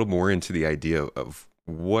get a little more into the idea of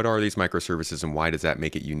what are these microservices and why does that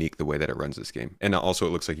make it unique the way that it runs this game? And also, it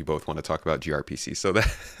looks like you both want to talk about gRPC, so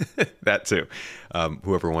that that too.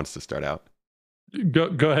 Whoever wants to start out.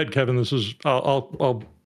 Go ahead, Kevin. This is I'll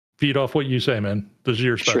feed off what you say, man. This is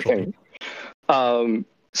your specialty. Sure thing.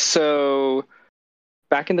 So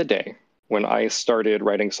back in the day when I started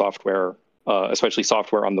writing software, especially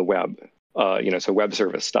software on the web, so web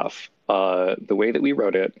service stuff, the way that we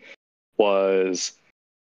wrote it was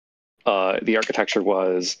the architecture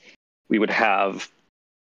was we would have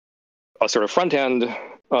a sort of front end,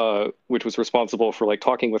 which was responsible for like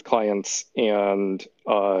talking with clients, and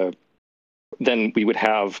then we would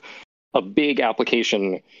have a big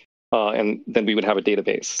application, and then we would have a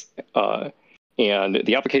database. And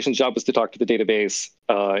the application's job was to talk to the database,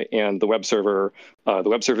 and the web server's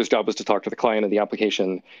job was to talk to the client of the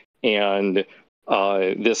application. And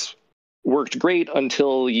this worked great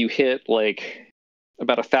until you hit like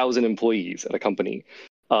about 1,000 employees at a company.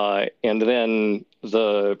 And then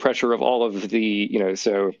the pressure of all of the,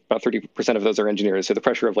 so about 30% of those are engineers. So the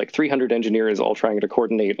pressure of like 300 engineers all trying to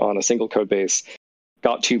coordinate on a single code base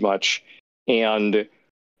got too much. And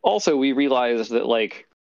also we realized that like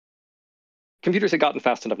computers had gotten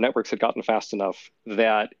fast enough, networks had gotten fast enough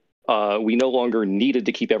that we no longer needed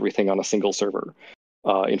to keep everything on a single server.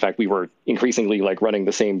 In fact, we were increasingly like running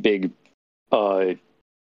the same big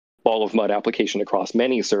ball of mud application across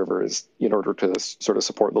many servers in order to sort of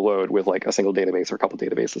support the load with like a single database or a couple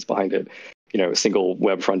databases behind it, a single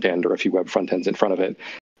web front end or a few web front ends in front of it.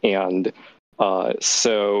 And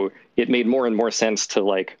so it made more and more sense to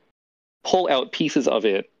like pull out pieces of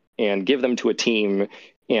it and give them to a team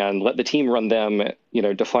and let the team run them,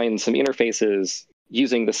 define some interfaces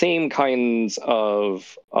using the same kinds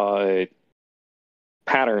of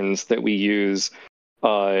patterns that we use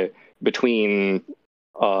between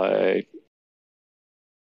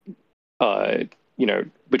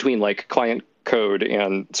between like client code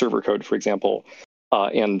and server code, for example,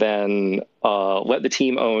 and then let the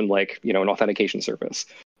team own like, an authentication service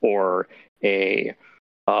or a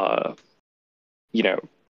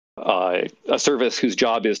service whose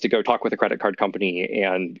job is to go talk with a credit card company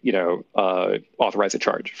and, authorize a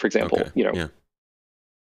charge, for example, Okay. Yeah.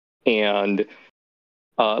 And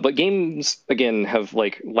but games, again, have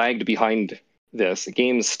like lagged behind this.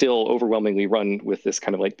 Games still overwhelmingly run with this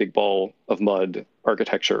kind of like big ball of mud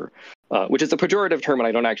architecture, which is a pejorative term, and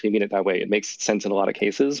I don't actually mean it that way. It makes sense in a lot of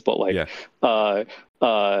cases, but like,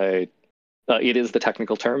 it is the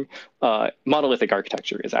technical term. Monolithic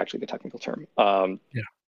architecture is actually the technical term.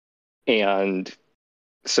 And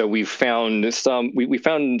so we found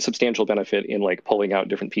substantial benefit in like pulling out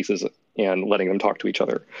different pieces and letting them talk to each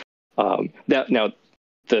other.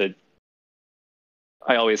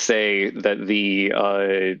 I always say that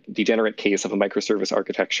the degenerate case of a microservice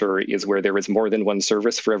architecture is where there is more than one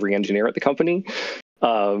service for every engineer at the company.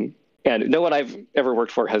 And no one I've ever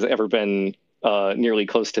worked for has ever been nearly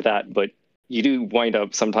close to that, but you do wind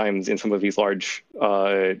up sometimes in some of these large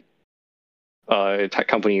tech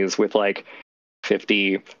companies with like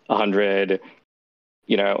 50, 100,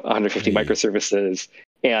 150 microservices.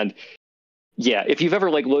 And yeah, if you've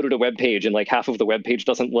ever like loaded a web page and like half of the web page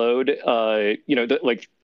doesn't load,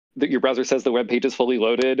 your browser says the web page is fully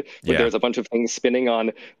loaded, but there's a bunch of things spinning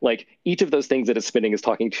on, like each of those things that is spinning is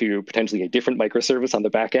talking to potentially a different microservice on the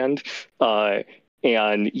back end.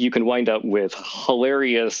 And you can wind up with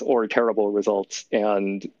hilarious or terrible results.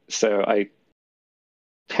 And so I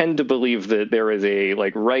tend to believe that there is a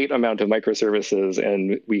like right amount of microservices,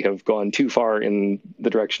 and we have gone too far in the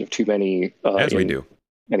direction of too many. As we do.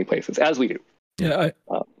 Many places, as we do. Yeah,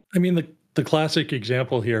 I mean, the classic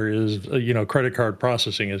example here is, credit card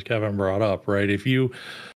processing, as Kevin brought up, right? If you,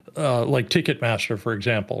 like Ticketmaster, for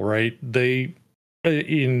example, right? They,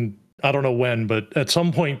 I don't know when, but at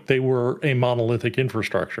some point they were a monolithic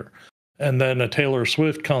infrastructure. And then a Taylor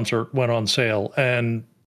Swift concert went on sale and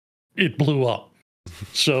it blew up.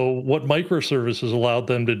 So what microservices allowed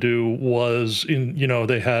them to do was,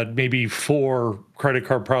 they had maybe 4 credit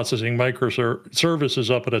card processing microservices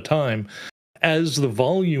up at a time. As the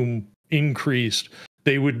volume increased,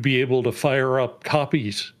 they would be able to fire up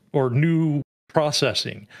copies or new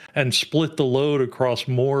processing and split the load across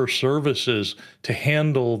more services to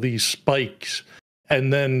handle these spikes.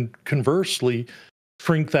 And then conversely,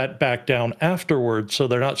 shrink that back down afterwards, so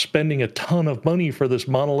they're not spending a ton of money for this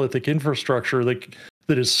monolithic infrastructure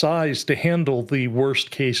that is sized to handle the worst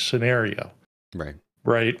case scenario. Right.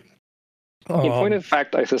 In point of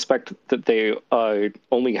fact, I suspect that they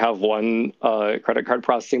only have one credit card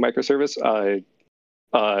processing microservice.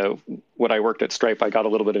 When I worked at Stripe, I got a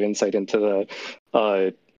little bit of insight into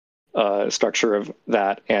the structure of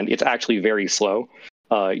that, and it's actually very slow.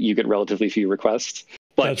 You get relatively few requests.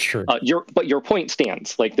 But that's true. Your point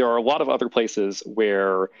stands. Like, there are a lot of other places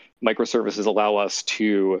where microservices allow us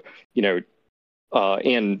to,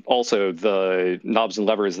 and also the knobs and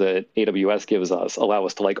levers that AWS gives us allow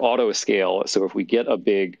us to like auto scale. So if we get a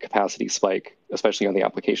big capacity spike, especially on the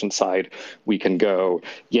application side, we can go,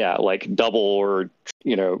 like double or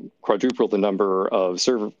quadruple the number of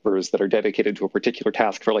servers that are dedicated to a particular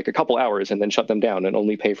task for like a couple hours, and then shut them down and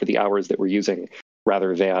only pay for the hours that we're using.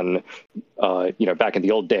 Rather than, back in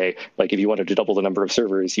the old day, like if you wanted to double the number of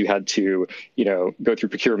servers, you had to, go through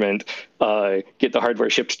procurement, get the hardware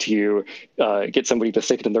shipped to you, get somebody to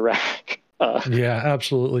stick it in the rack. Yeah,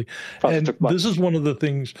 absolutely. And this is one of the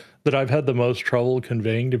things that I've had the most trouble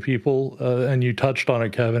conveying to people. And you touched on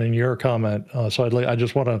it, Kevin, in your comment. So I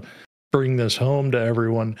just want to bring this home to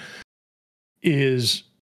everyone. Is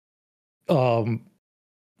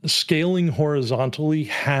scaling horizontally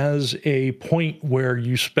has a point where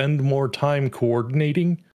you spend more time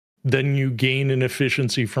coordinating than you gain in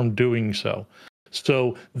efficiency from doing so.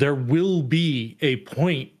 So there will be a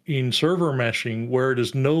point in server meshing where it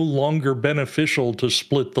is no longer beneficial to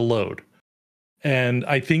split the load. And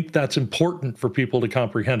I think that's important for people to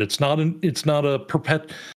comprehend. It's not a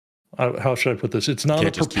how should I put this? It's not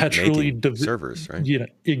a perpetually servers, right? Yeah,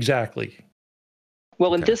 exactly.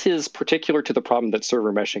 Well, and this is particular to the problem that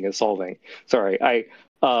server meshing is solving. Sorry,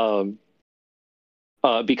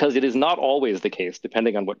 because it is not always the case,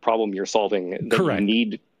 depending on what problem you're solving, that Correct. you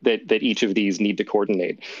need that each of these need to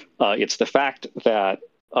coordinate. It's the fact that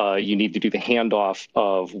you need to do the handoff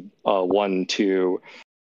of one to,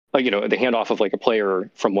 the handoff of like a player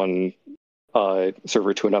from one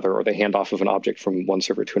server to another, or the handoff of an object from one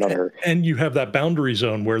server to another. And you have that boundary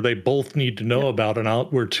zone where they both need to know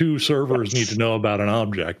about where two servers need to know about an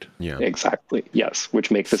object. Yeah, exactly. Yes,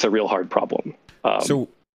 which makes this a real hard problem. So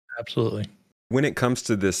absolutely. When it comes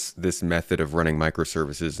to this method of running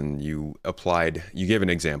microservices, and you gave an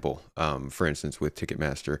example, for instance, with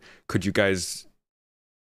Ticketmaster, could you guys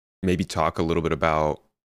maybe talk a little bit about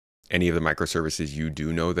any of the microservices you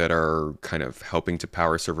do know that are kind of helping to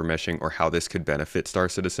power server meshing, or how this could benefit Star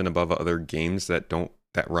Citizen above other games that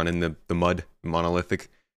run in the mud monolithic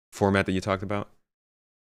format that you talked about?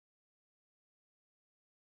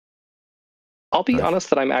 I'll be honest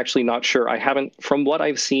that I'm actually not sure. I haven't, from what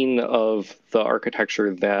I've seen of the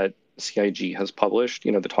architecture that CIG has published,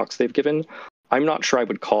 the talks they've given, I'm not sure I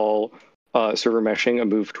would call server meshing a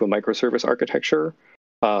move to a microservice architecture.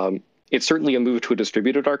 It's certainly a move to a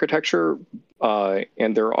distributed architecture,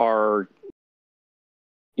 and there are,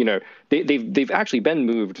 they've actually been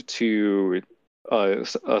moved to a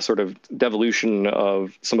sort of devolution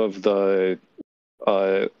of some of the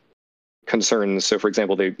concerns. So, for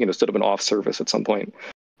example, they stood up an off service at some point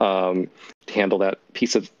to handle that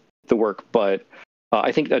piece of the work. But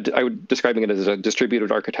I think that describing it as a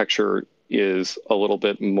distributed architecture is a little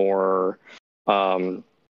bit more.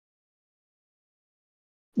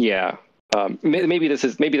 Maybe this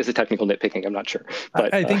is technical nitpicking. I'm not sure,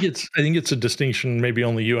 but I think it's a distinction maybe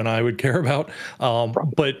only you and I would care about.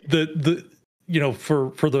 But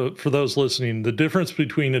for those listening, the difference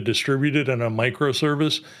between a distributed and a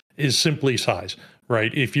microservice is simply size,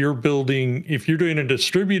 right? If you're doing a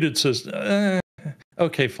distributed system,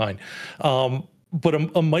 okay, fine. But a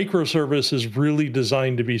microservice is really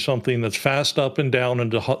designed to be something that's fast up and down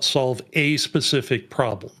and to solve a specific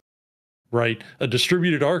problem. Right. A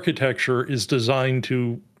distributed architecture is designed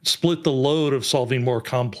to split the load of solving more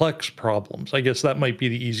complex problems. I guess that might be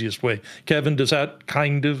the easiest way. Kevin, does that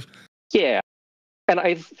kind of? Yeah. And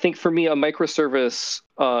I think for me, a microservice,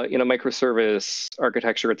 in a microservice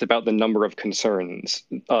architecture, it's about the number of concerns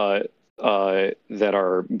that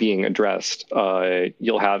are being addressed.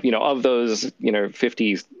 You'll have, of those,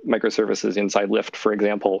 50 microservices inside Lyft, for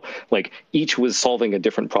example, like each was solving a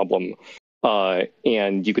different problem.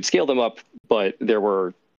 And you could scale them up, but there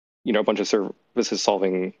were, a bunch of services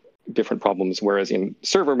solving different problems. Whereas in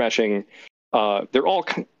server meshing, they're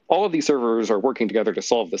all of these servers are working together to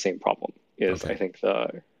solve the same problem. I think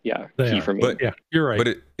key for me. But, yeah, you're right. But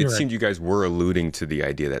it seemed you guys were alluding to the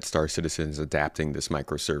idea that Star Citizen is adapting this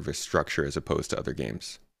microservice structure as opposed to other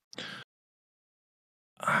games.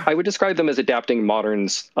 I would describe them as adapting modern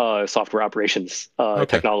software operations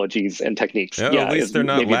technologies and techniques. Well, Yeah, at least they're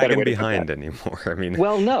not maybe a better lagging way to put behind that. anymore. I mean,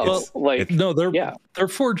 Well, no, No, they're yeah, they're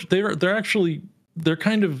forged. They're actually they're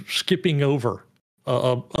kind of skipping over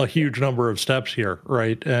a huge number of steps here,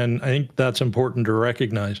 right? And I think that's important to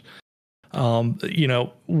recognize.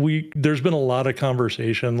 There's been a lot of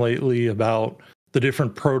conversation lately about the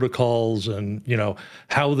different protocols and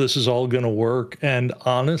how this is all going to work. And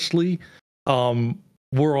honestly,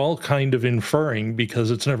 we're all kind of inferring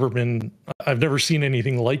because I've never seen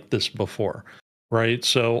anything like this before. Right.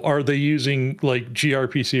 So are they using like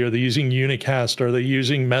gRPC? Are they using unicast? Are they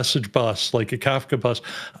using message bus, like a Kafka bus?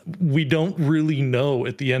 We don't really know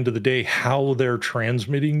at the end of the day how they're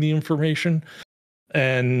transmitting the information.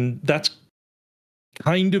 And that's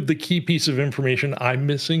kind of the key piece of information I'm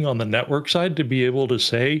missing on the network side to be able to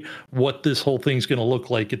say what this whole thing's going to look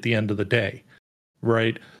like at the end of the day.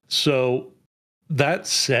 Right. So that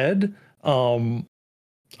said, I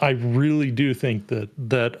really do think that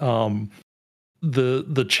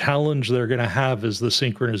the challenge they're going to have is the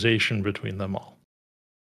synchronization between them all.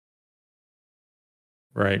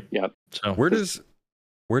 Right. yeah. So where does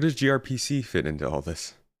gRPC fit into all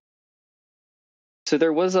this? So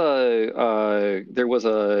there was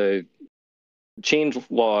a change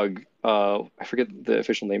log. I forget the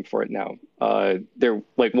official name for it now.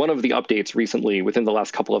 One of the updates recently, within the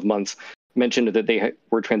last couple of months, mentioned that they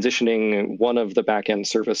were transitioning one of the backend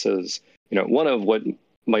services, one of what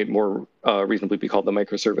might more reasonably be called the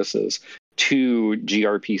microservices, to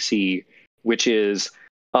gRPC, which is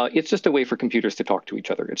it's just a way for computers to talk to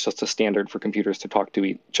each other. It's just a standard for computers to talk to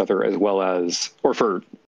each other, as well as, or for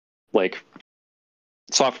like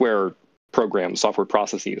software programs, software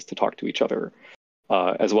processes to talk to each other,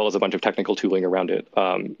 as well as a bunch of technical tooling around it.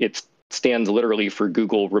 It stands literally for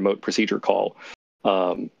Google Remote Procedure Call.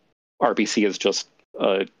 RPC is just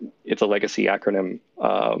it's a legacy acronym,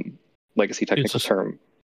 legacy technical term.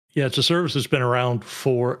 Yeah, it's a service that's been around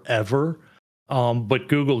forever, but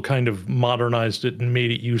Google kind of modernized it and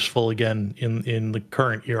made it useful again in the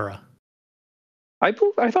current era. I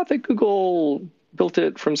thought that Google built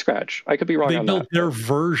it from scratch. I could be wrong on that. They built their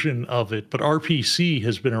version of it, but RPC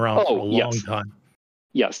has been around for a long time.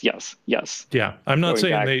 Yes. Yeah, I'm not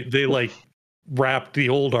saying they like wrapped the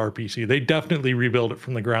old RPC. They definitely rebuilt it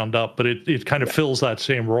from the ground up, but it kind of fills that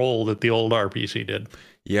same role that the old RPC did.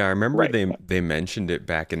 Yeah, I remember they mentioned it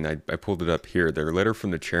back in, I pulled it up here, their letter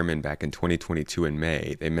from the chairman back in 2022 in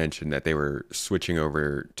May. They mentioned that they were switching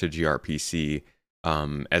over to gRPC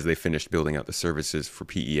as they finished building out the services for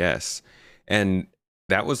PES. And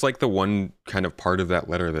that was like the one kind of part of that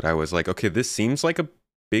letter that I was like, okay, this seems like a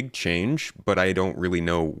big change, but I don't really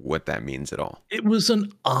know what that means at all. It was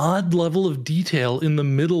an odd level of detail in the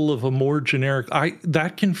middle of a more generic.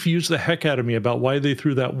 That confused the heck out of me about why they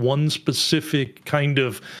threw that one specific kind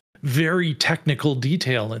of very technical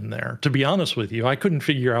detail in there. To be honest with you, I couldn't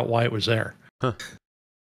figure out why it was there. Huh.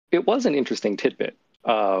 It was an interesting tidbit.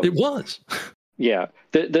 It was. Yeah.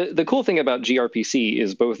 The cool thing about gRPC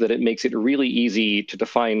is both that it makes it really easy to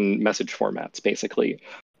define message formats, basically.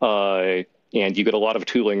 And you get a lot of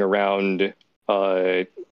tooling around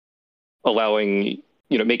allowing,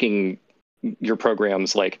 making your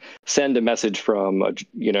programs like send a message from a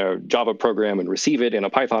Java program and receive it in a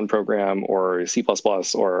Python program or C++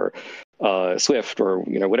 or Swift or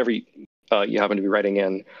whatever you happen to be writing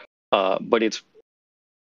in. But it's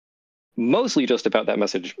mostly just about that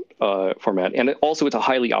message format, and it's a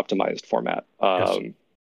highly optimized format. Yes.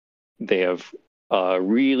 They have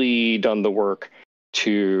really done the work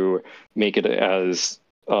to make it as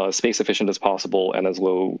space efficient as possible and as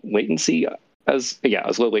low latency as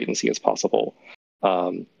possible.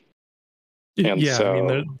 Because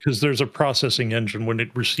there's a processing engine. When it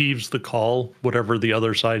receives the call, whatever the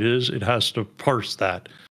other side is, it has to parse that,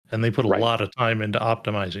 and they put a lot of time into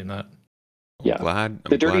optimizing that. Yeah, I'm glad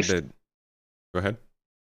that. Go ahead.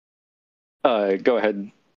 Go ahead.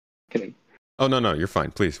 Oh no, you're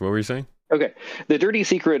fine. Please, what were you saying? Okay. The dirty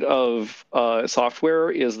secret of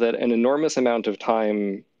software is that an enormous amount of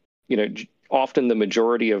time, often the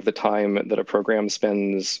majority of the time that a program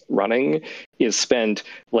spends running is spent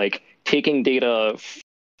like taking data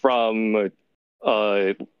from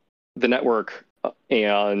the network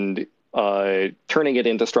and turning it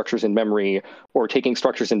into structures in memory, or taking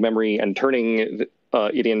structures in memory and turning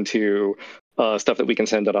it into stuff that we can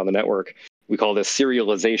send out on the network. We call this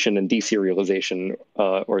serialization and deserialization.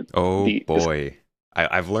 I've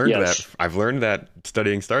learned that. I've learned that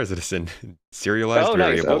studying Star Citizen. Serialized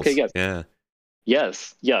variables. Nice. Okay, yes. Yeah.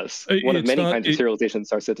 Yes. One of many kinds of serialization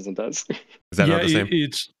Star Citizen does. Is that not the same?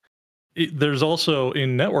 there's also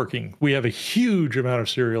in networking, we have a huge amount of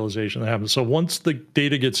serialization that happens. So once the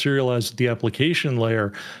data gets serialized at the application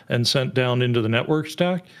layer and sent down into the network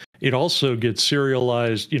stack, it also gets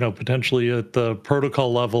serialized, potentially at the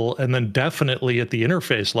protocol level and then definitely at the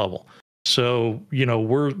interface level. So,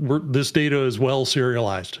 we're this data is well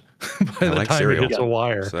serialized by the time it hits a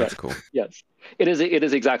wire. So that's cool. Yes, it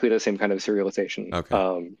is exactly the same kind of serialization.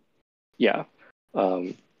 Okay. Yeah.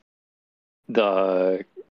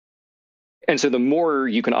 And so the more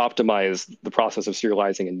you can optimize the process of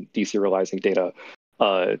serializing and deserializing data,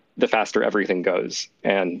 the faster everything goes.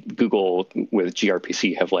 And Google with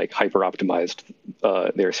gRPC have like hyper optimized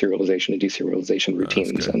their serialization and deserialization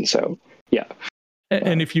routines. And so, yeah.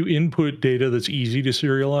 And if you input data that's easy to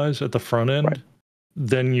serialize at the front end, right,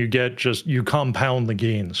 then you get you compound the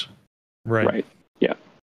gains. Right. Right. Yeah.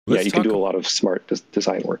 You can do a lot of smart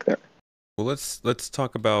design work there. Well, let's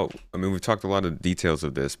talk about, we've talked a lot of details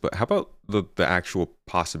of this, but how about the actual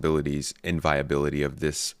possibilities and viability of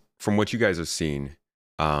this from what you guys have seen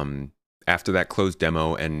after that closed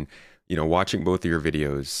demo and, watching both of your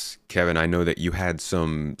videos? Kevin, I know that you had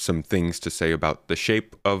some things to say about the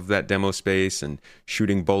shape of that demo space and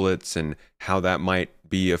shooting bullets and how that might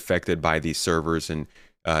be affected by these servers. And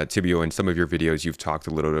Tybio, in some of your videos, you've talked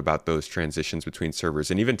a little bit about those transitions between servers.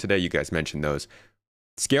 And even today, you guys mentioned those.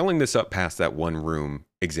 Scaling this up past that one room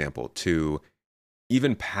example to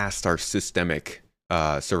even past our systemic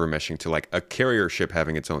server meshing to like a carrier ship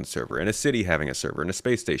having its own server and a city having a server and a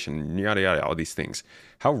space station, yada, yada, all these things.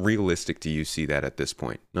 How realistic do you see that at this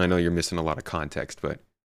point? I know you're missing a lot of context, but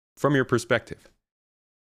from your perspective.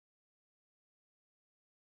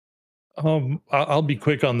 I'll be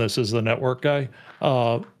quick on this as the network guy.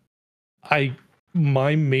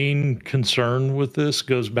 My main concern with this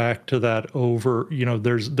goes back to that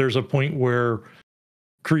there's a point where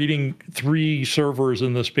creating 3 servers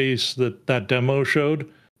in the space that demo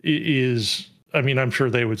showed is, I'm sure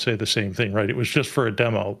they would say the same thing, right? It was just for a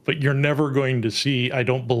demo, but you're never going to see, I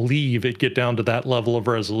don't believe, it get down to that level of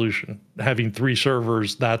resolution, having 3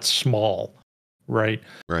 servers that's small, right?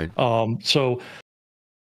 Right. So,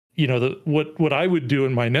 what I would do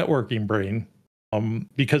in my networking brain,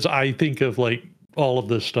 because I think of like all of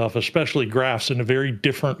this stuff, especially graphs, in a very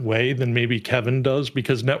different way than maybe Kevin does,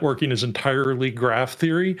 because networking is entirely graph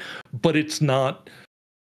theory, but it's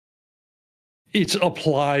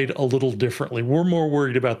applied a little differently. We're more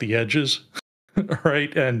worried about the edges,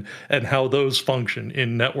 right? And how those function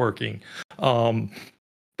in networking.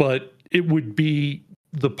 But it would be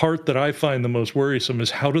the part that I find the most worrisome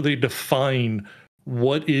is how do they define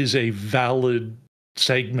what is a valid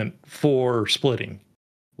segment for splitting?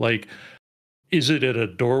 Like, is it at a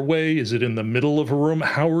doorway? Is it in the middle of a room?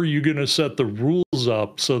 How are you going to set the rules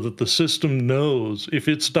up so that the system knows if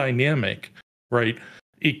it's dynamic, right?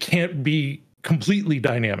 It can't be completely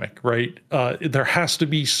dynamic, right? There has to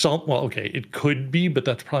be it could be, but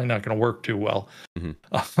that's probably not going to work too well.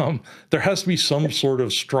 Mm-hmm. There has to be some sort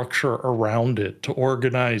of structure around it to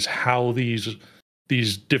organize how these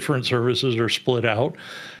different services are split out.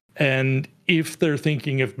 And if they're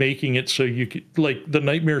thinking of making it so you could, like, the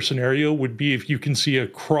nightmare scenario would be if you can see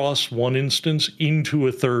across one instance into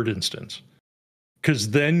a third instance,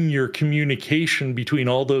 because then your communication between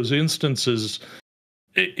all those instances,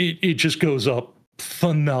 it just goes up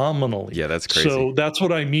phenomenally. Yeah, that's crazy. So that's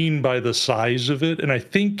what I mean by the size of it. And I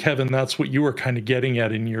think, Kevin, that's what you were kind of getting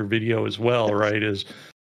at in your video as well, yes. Right?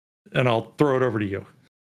 And I'll throw it over to you.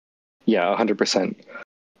 Yeah, 100%.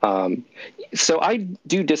 So I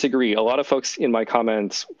do disagree. A lot of folks in my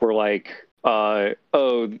comments were like, they're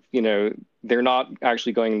not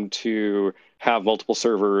actually going to have multiple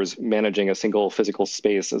servers managing a single physical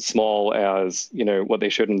space as small as, what they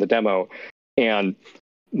showed in the demo. And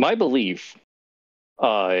my belief,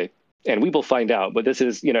 and we will find out, but this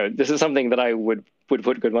is something that I would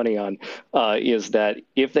put good money on, is that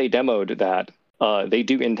if they demoed that, they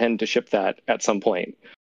do intend to ship that at some point.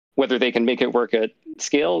 Whether they can make it work at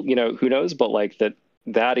scale, who knows? But like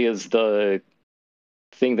that is the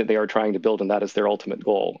thing that they are trying to build, and that is their ultimate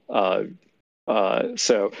goal.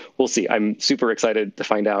 So we'll see. I'm super excited to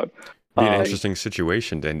find out. Be an interesting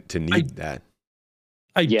situation to need that.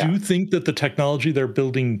 I do think that the technology they're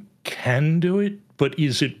building can do it, but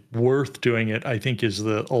is it worth doing it? I think is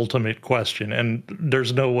the ultimate question. And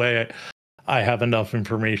there's no way I have enough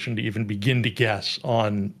information to even begin to guess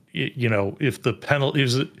on, if the penalty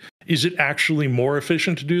is it actually more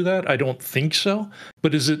efficient to do that? I don't think so.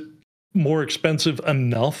 But is it more expensive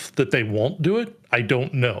enough that they won't do it? I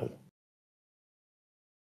don't know.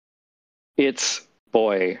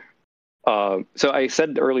 So I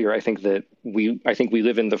said earlier, I think we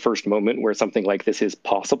live in the first moment where something like this is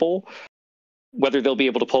possible. Whether they'll be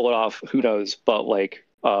able to pull it off, who knows? But like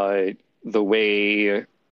the way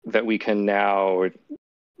that we can now,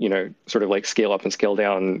 sort of like scale up and scale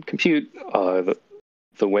down compute,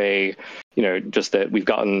 the way, just that we've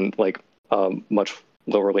gotten like much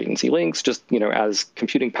lower latency links, just, as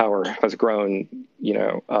computing power has grown,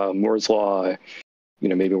 Moore's law,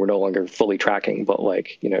 maybe we're no longer fully tracking, but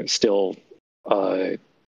like, still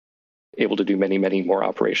able to do many, many more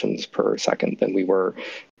operations per second than we were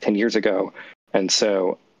 10 years ago. And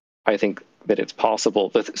so I think that it's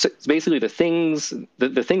possible. So basically the thing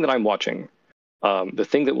that I'm watching, the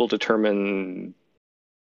thing that will determine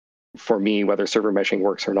for me whether server meshing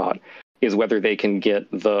works or not is whether they can get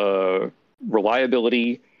the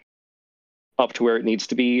reliability up to where it needs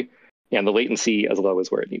to be and the latency as low as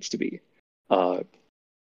where it needs to be.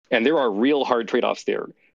 And there are real hard trade-offs there.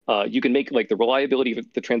 You can make like the reliability of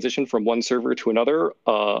the transition from one server to another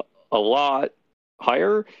a lot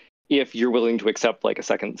higher if you're willing to accept like a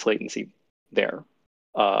second's latency there.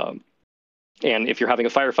 And if you're having a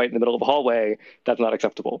firefight in the middle of a hallway, that's not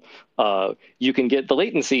acceptable. You can get the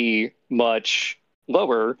latency much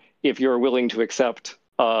lower if you're willing to accept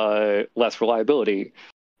less reliability.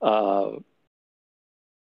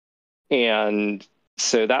 And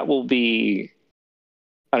so that will be,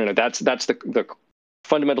 I don't know, that's the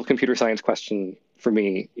fundamental computer science question for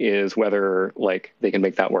me, is whether like they can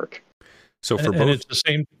make that work. So for both, and it's the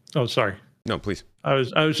same. Oh, sorry. No, please. I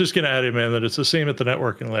was just going to add in, man, that it's the same at the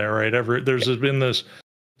networking layer, right? There's been this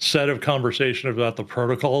set of conversation about the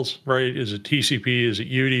protocols, right? Is it TCP? Is it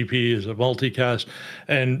UDP? Is it multicast?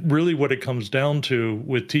 And really what it comes down to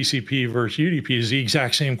with TCP versus UDP is the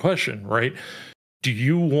exact same question, right? Do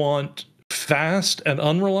you want fast and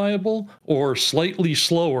unreliable or slightly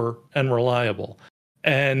slower and reliable?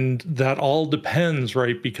 And that all depends,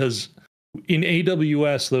 right? Because in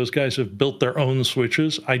AWS, those guys have built their own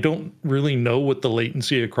switches. I don't really know what the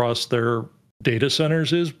latency across their data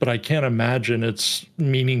centers is, but I can't imagine it's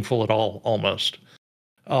meaningful at all, almost.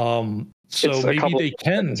 So It's maybe they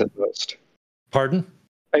can. At most. Pardon?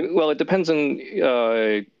 Well, it depends on.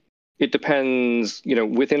 It depends.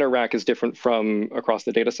 Within a rack is different from across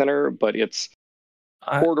the data center, but it's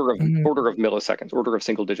order of milliseconds, order of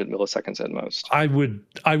single-digit milliseconds at most. I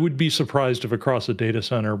would be surprised if across a data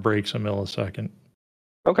center breaks a millisecond.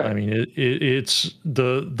 Okay. I mean, it's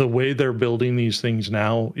the way they're building these things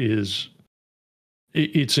now is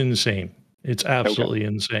it's insane. It's absolutely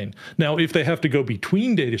insane. Now, if they have to go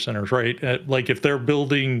between data centers, right? Like if they're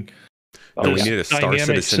building, we need a Star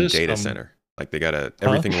Citizen system, data center. Like they got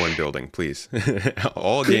everything in one building, please.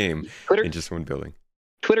 All game in just one building.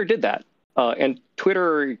 Twitter did that. And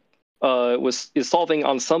Twitter is solving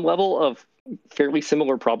on some level of fairly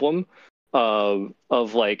similar problem of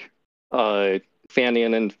like fan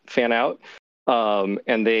in and fan out.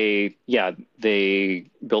 And they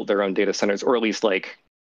built their own data centers, or at least like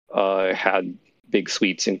had big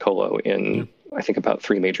suites in colo in I think about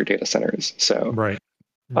 3 major data centers. So right.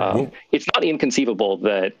 It's not inconceivable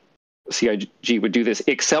that CIG would do this,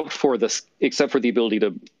 except for the ability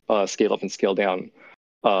to scale up and scale down.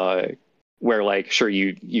 Where like, sure,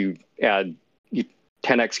 you add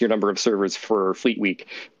 10x your number of servers for Fleet Week,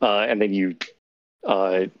 and then you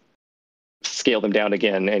scale them down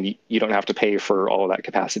again, and you don't have to pay for all of that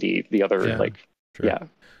capacity. The other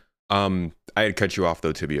I had cut you off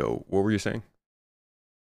though, Tybio. What were you saying?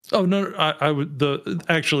 Oh no, I would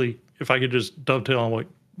actually, if I could just dovetail on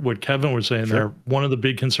what Kevin was saying there. One of the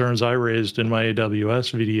big concerns I raised in my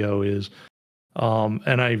AWS video is,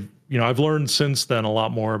 and I've learned since then a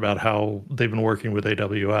lot more about how they've been working with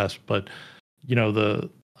AWS, but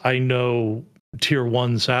I know tier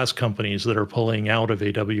 1 SaaS companies that are pulling out of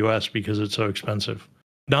AWS because it's so expensive.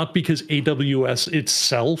 Not because AWS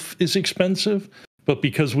itself is expensive, but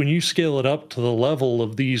because when you scale it up to the level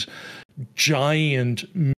of these giant,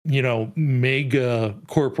 mega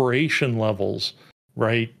corporation levels,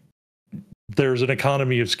 right? There's an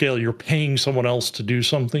economy of scale. You're paying someone else to do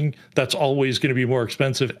something that's always going to be more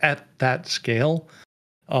expensive at that scale.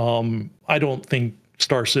 I don't think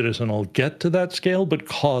Star Citizen will get to that scale, but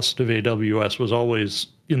cost of AWS was always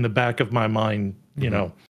in the back of my mind,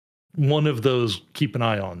 one of those keep an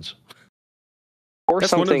eye ons. Or that's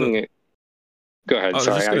something. Go ahead. I was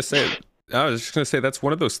just going to say that's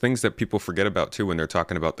one of those things that people forget about too when they're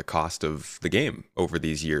talking about the cost of the game over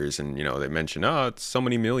these years. And, they mention, it's so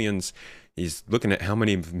many millions. He's looking at how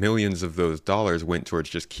many millions of those dollars went towards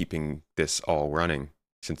just keeping this all running,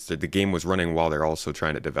 since the game was running while they're also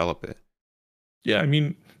trying to develop it. Yeah, I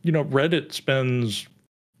mean, Reddit spends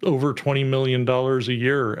over $20 million a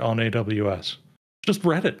year on AWS. Just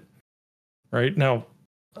Reddit. Right now,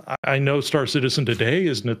 I know Star Citizen today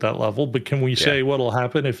isn't at that level, but can we say what'll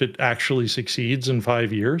happen if it actually succeeds in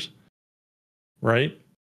 5 years? Right?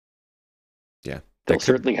 Yeah. They'll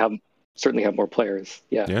certainly have more players.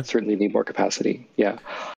 Yeah. Certainly need more capacity. Yeah.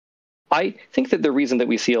 I think that the reason that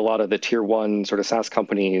we see a lot of the tier one sort of SaaS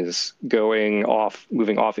companies moving off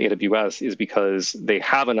AWS is because they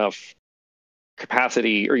have enough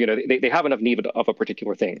capacity, or they have enough need of a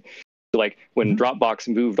particular thing. So like when Dropbox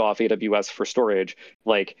moved off AWS for storage,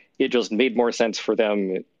 like it just made more sense for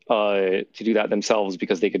them to do that themselves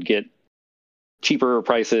because they could get cheaper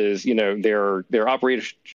prices. Their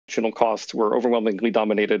operational costs were overwhelmingly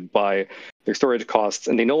dominated by their storage costs,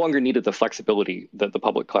 and they no longer needed the flexibility that the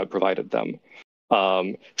public cloud provided them.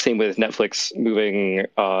 Same with Netflix moving.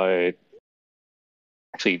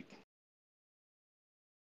 Same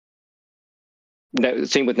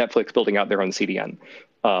with Netflix building out their own CDN.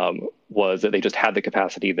 Was that they just had the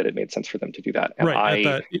capacity that it made sense for them to do that.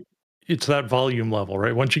 And it's that volume level,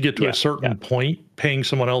 right? Once you get to a certain point, paying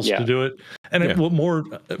someone else to do it. And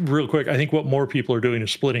real quick, I think what more people are doing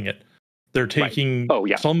is splitting it. They're taking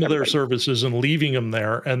some of their services and leaving them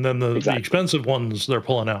there, and then the expensive ones they're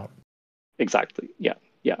pulling out. Exactly. Yeah.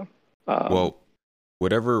 Well,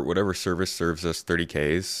 whatever service serves us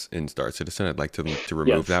 30Ks in Star Citizen, I'd like to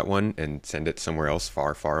remove that one and send it somewhere else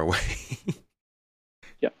far, far away.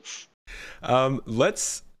 Yes.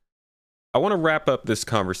 I want to wrap up this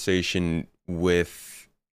conversation with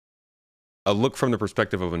a look from the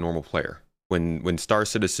perspective of a normal player. When Star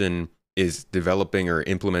Citizen is developing or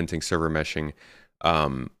implementing server meshing,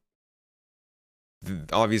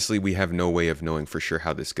 obviously we have no way of knowing for sure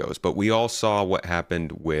how this goes, but we all saw what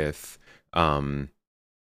happened with PES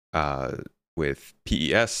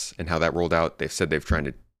and how that rolled out. They've said they've tried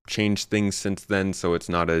to change things since then, so it's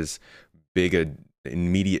not as big an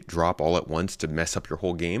immediate drop all at once to mess up your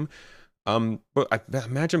whole game. But I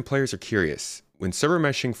imagine players are curious. When server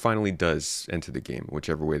meshing finally does enter the game,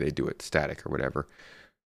 whichever way they do it, static or whatever,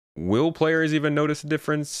 will players even notice a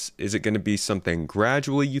difference? Is it going to be something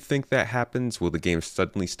gradually you think that happens? Will the game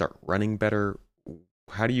suddenly start running better?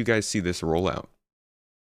 How do you guys see this roll out?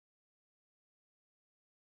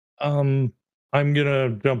 I'm going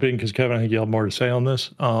to jump in because Kevin, I think you have more to say on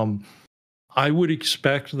this. I would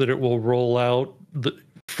expect that it will roll out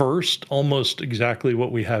first almost exactly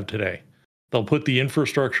what we have today. They'll put the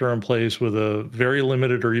infrastructure in place with a very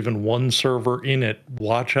limited or even one server in it,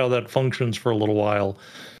 watch how that functions for a little while,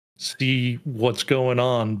 see what's going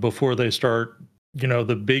on before they start.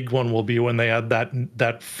 The big one will be when they add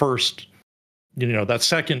that first, that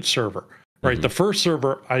second server, right? Mm-hmm. The first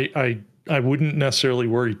server, I wouldn't necessarily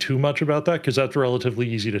worry too much about that because that's relatively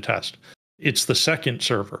easy to test. It's the second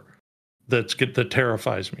server that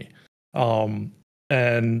terrifies me.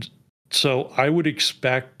 And so I would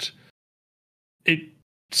expect it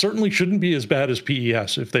certainly shouldn't be as bad as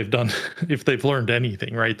PES if they've learned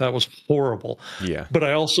anything, right? That was horrible. Yeah. But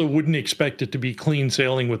I also wouldn't expect it to be clean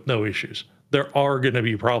sailing with no issues. There are going to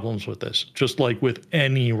be problems with this, just like with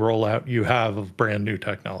any rollout you have of brand new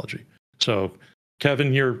technology. So,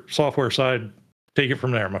 Kevin, your software side, take it from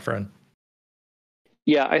there, my friend.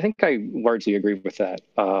 Yeah, I think I largely agree with that.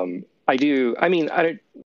 I do. I mean,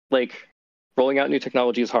 rolling out new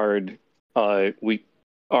technology is hard. We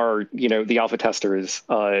are, the alpha testers.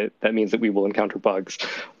 That means that we will encounter bugs.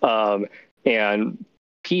 And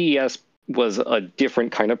PES was a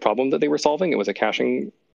different kind of problem that they were solving. It was a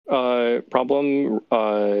caching problem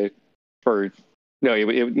and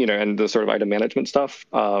the sort of item management stuff.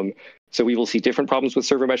 So we will see different problems with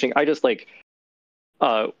server meshing. I just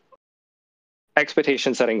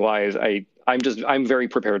expectation setting wise, I'm very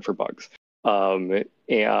prepared for bugs. And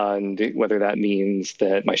whether that means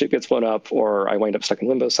that my ship gets blown up or I wind up stuck in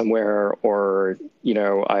limbo somewhere, or,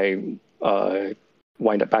 I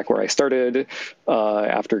wind up back where I started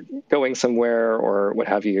after going somewhere or what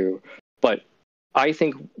have you. But I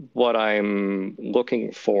think what I'm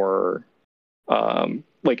looking for, the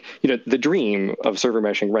dream of server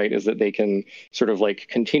meshing, right, is that they can sort of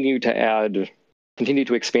continue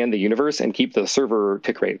to expand the universe and keep the server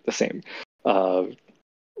tick rate the same.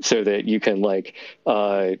 So that you can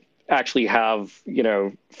actually have,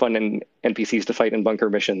 fun NPCs to fight in bunker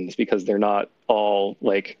missions because they're not all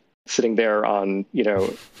sitting there on,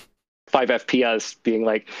 5 FPS being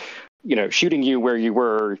shooting you where you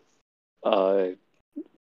were, what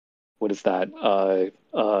is that? A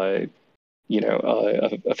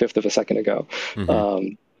fifth of a second ago.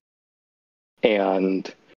 Mm-hmm.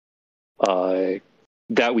 And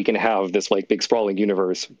that we can have this big sprawling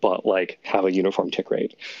universe, but have a uniform tick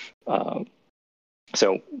rate.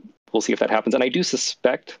 So we'll see if that happens. And I do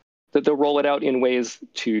suspect that they'll roll it out in ways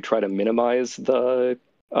to try to minimize the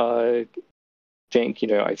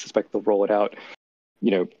jank. I suspect they'll roll it out.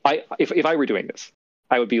 If I were doing this,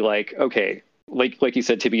 I would be like, okay, like you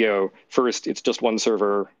said, Tybio, first it's just one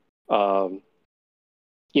server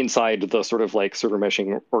inside the sort of like server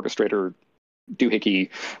meshing orchestrator doohickey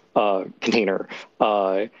container.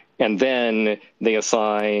 And then they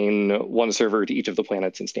assign one server to each of the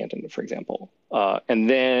planets in Stanton, for example. And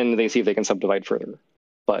then they see if they can subdivide further.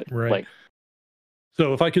 But right.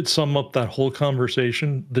 So if I could sum up that whole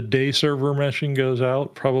conversation, the day server meshing goes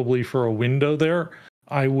out, probably for a window there,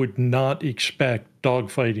 I would not expect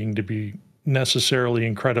dogfighting to be necessarily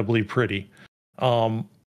incredibly pretty.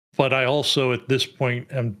 But I also, at this point,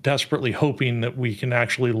 am desperately hoping that we can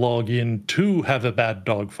actually log in to have a bad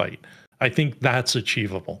dogfight. I think that's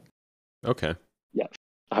achievable. Okay. Yeah,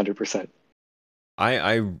 100%.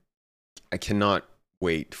 I cannot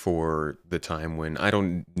wait for the time when I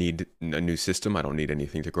don't need a new system. I don't need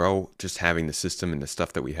anything to grow. Just having the system and the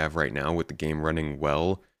stuff that we have right now with the game running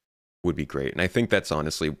well would be great. And I think that's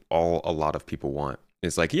honestly all a lot of people want.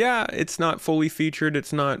 It's like, yeah, it's not fully featured.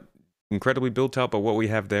 It's not incredibly built out, but what we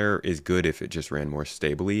have there is good if it just ran more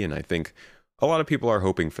stably. And I think a lot of people are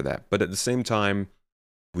hoping for that. But at the same time,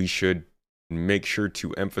 we should make sure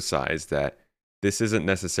to emphasize that this isn't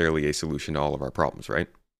necessarily a solution to all of our problems, right?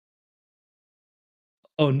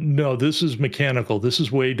 Oh no, this is mechanical. This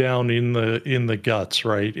is way down in the guts,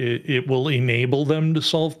 right? It will enable them to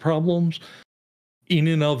solve problems. In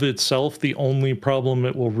and of itself, the only problem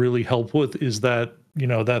it will really help with is that,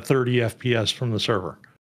 that 30 FPS from the server.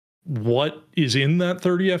 What is in that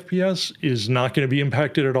 30 FPS is not going to be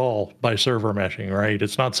impacted at all by server meshing, right?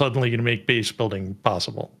 It's not suddenly going to make base building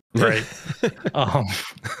possible, right?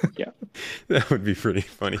 Yeah. That would be pretty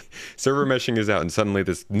funny. Server meshing is out and suddenly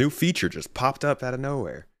this new feature just popped up out of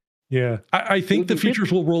nowhere. Yeah. I think the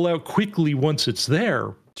features will roll out quickly once it's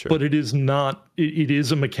there, Sure. but it is not, it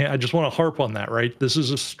is a I just want to harp on that, right? This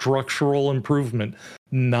is a structural improvement,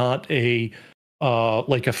 not a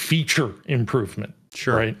like a feature improvement.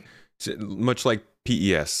 Sure. Right. So, much like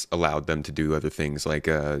PES allowed them to do other things like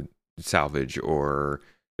salvage or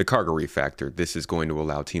the cargo refactor, this is going to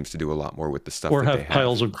allow teams to do a lot more with the stuff or that have they have.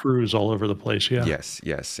 piles of crews all over the place. Yeah.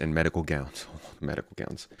 Yes, and medical gowns.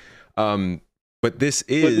 But this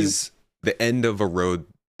is the end of a road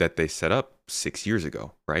that they set up 6 years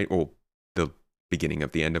ago, right? Well, the beginning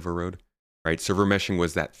of the end of a road, right? Server meshing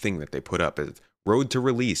was that thing that they put up as road to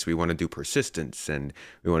release. We want to do persistence, and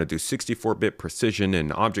we want to do 64-bit precision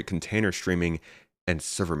and object container streaming and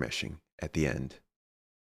server meshing at the end.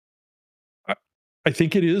 I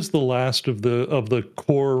think it is the last of the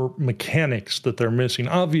core mechanics that they're missing.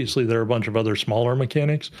 Obviously, there are a bunch of other smaller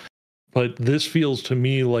mechanics, but this feels to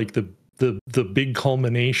me like the big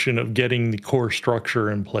culmination of getting the core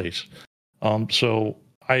structure in place. So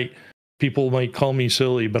people might call me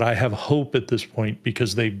silly, but I have hope at this point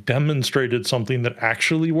because they've demonstrated something that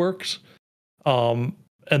actually works. And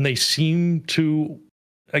they seem to,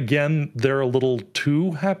 again, they're a little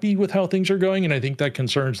too happy with how things are going, and I think that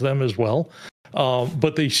concerns them as well.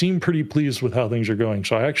 But they seem pretty pleased with how things are going.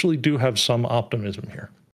 So I actually do have some optimism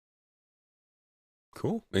here.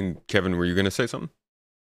 Cool. And Kevin, were you going to say something?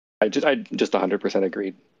 I just 100%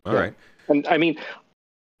 agreed. All right. And I mean,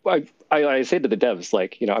 I say to the devs,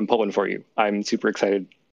 like, I'm pulling for you. I'm super excited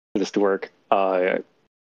for this to work. I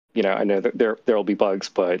know that there will be bugs,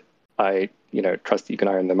 but I, trust that you can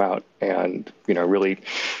iron them out. And, really,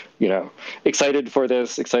 excited for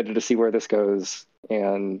this, excited to see where this goes.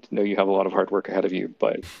 And know you have a lot of hard work ahead of you.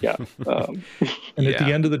 But yeah. And at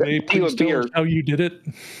the end of the day, please tell us how you did it.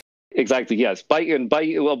 Exactly. Yes. Buy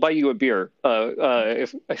you a beer.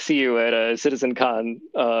 If I see you at a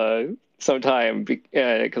CitizenCon sometime,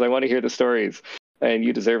 because I want to hear the stories, and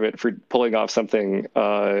you deserve it for pulling off something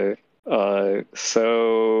so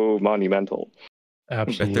monumental.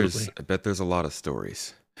 Absolutely. I bet there's a lot of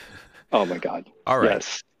stories. Oh my God. All right.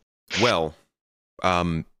 Yes. Well,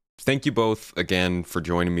 thank you both again for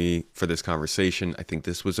joining me for this conversation. I think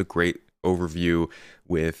this was a great overview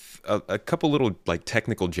with a couple little like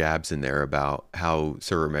technical jabs in there about how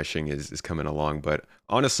server meshing is coming along. But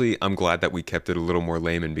honestly, I'm glad that we kept it a little more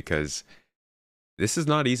layman because this is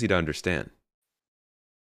not easy to understand.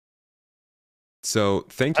 So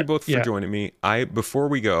thank you both for joining me. Before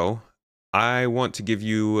we go, I want to give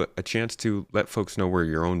you a chance to let folks know where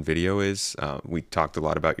your own video is. We talked a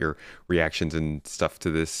lot about your reactions and stuff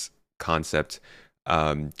to this concept.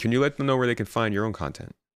 Can you let them know where they can find your own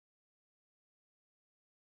content?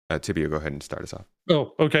 Tybio, go ahead and start us off.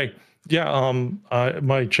 Oh, okay. Yeah.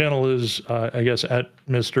 My channel is, I guess, at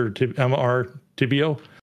Mr. Tybio.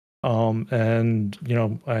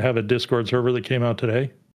 And I have a Discord server that came out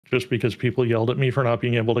today, just because people yelled at me for not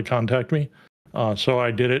being able to contact me. So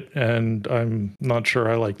I did it, and I'm not sure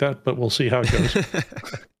I like that, but we'll see how it goes.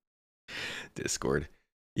 Discord.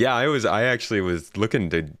 Yeah, I actually was looking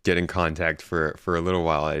to get in contact for a little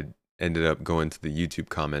while. I ended up going to the YouTube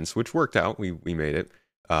comments, which worked out. We made it.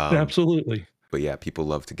 Absolutely. But yeah, people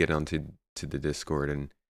love to get onto the Discord and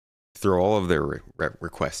throw all of their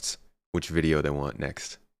requests, which video they want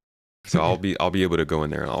next. So I'll be able to go in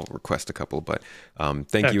there and I'll request a couple. But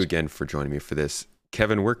thank you again for joining me for this,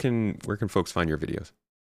 Kevin. Where can folks find your videos?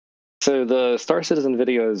 So the Star Citizen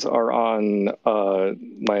videos are on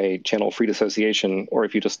my channel, Free Association, or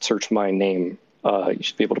if you just search my name, you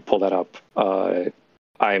should be able to pull that up.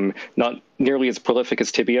 I'm not nearly as prolific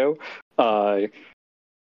as Tybio. That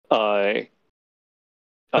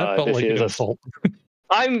felt like an insult.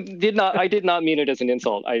 I did not mean it as an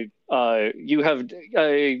insult. You have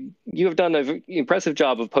done an impressive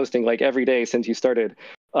job of posting like every day since you started.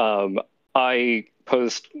 I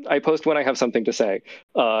post when I have something to say,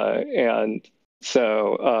 and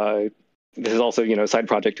so this is also side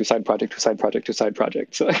project to side project to side project to side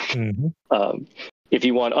project. So if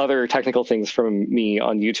you want other technical things from me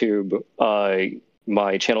on YouTube,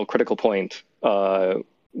 my channel Critical Point,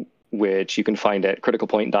 which you can find at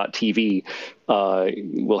criticalpoint.tv,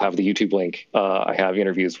 we'll have the YouTube link. I have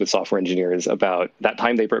interviews with software engineers about that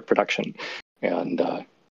time they broke production, and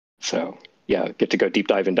so yeah, get to go deep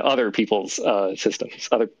dive into other people's systems,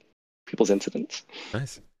 other people's incidents.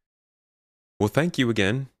 Nice. Well, thank you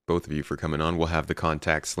again, both of you, for coming on. We'll have the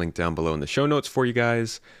contacts linked down below in the show notes for you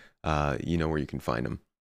guys. You know where you can find them.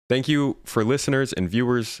 Thank you for listeners and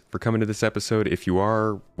viewers for coming to this episode. If you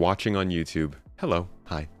are watching on YouTube, hello,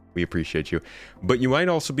 hi. We appreciate you. But you might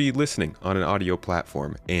also be listening on an audio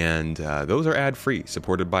platform, and those are ad-free,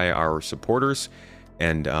 supported by our supporters,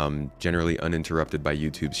 and generally uninterrupted by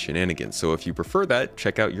YouTube's shenanigans. So if you prefer that,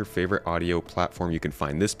 check out your favorite audio platform. You can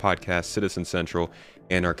find this podcast, Citizen Central,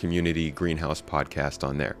 and our community Greenhouse podcast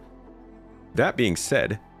on there. That being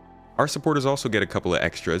said, our supporters also get a couple of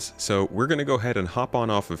extras, so we're going to go ahead and hop on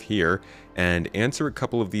off of here and answer a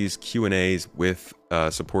couple of these Q&As with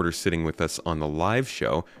supporters sitting with us on the live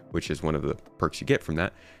show, which is one of the perks you get from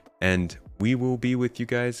that. And we will be with you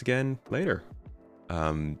guys again later.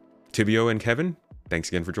 Tybio and Kevin, thanks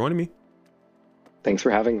again for joining me. Thanks for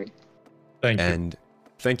having me. Thank you. And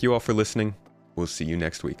thank you all for listening. We'll see you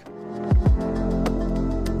next week.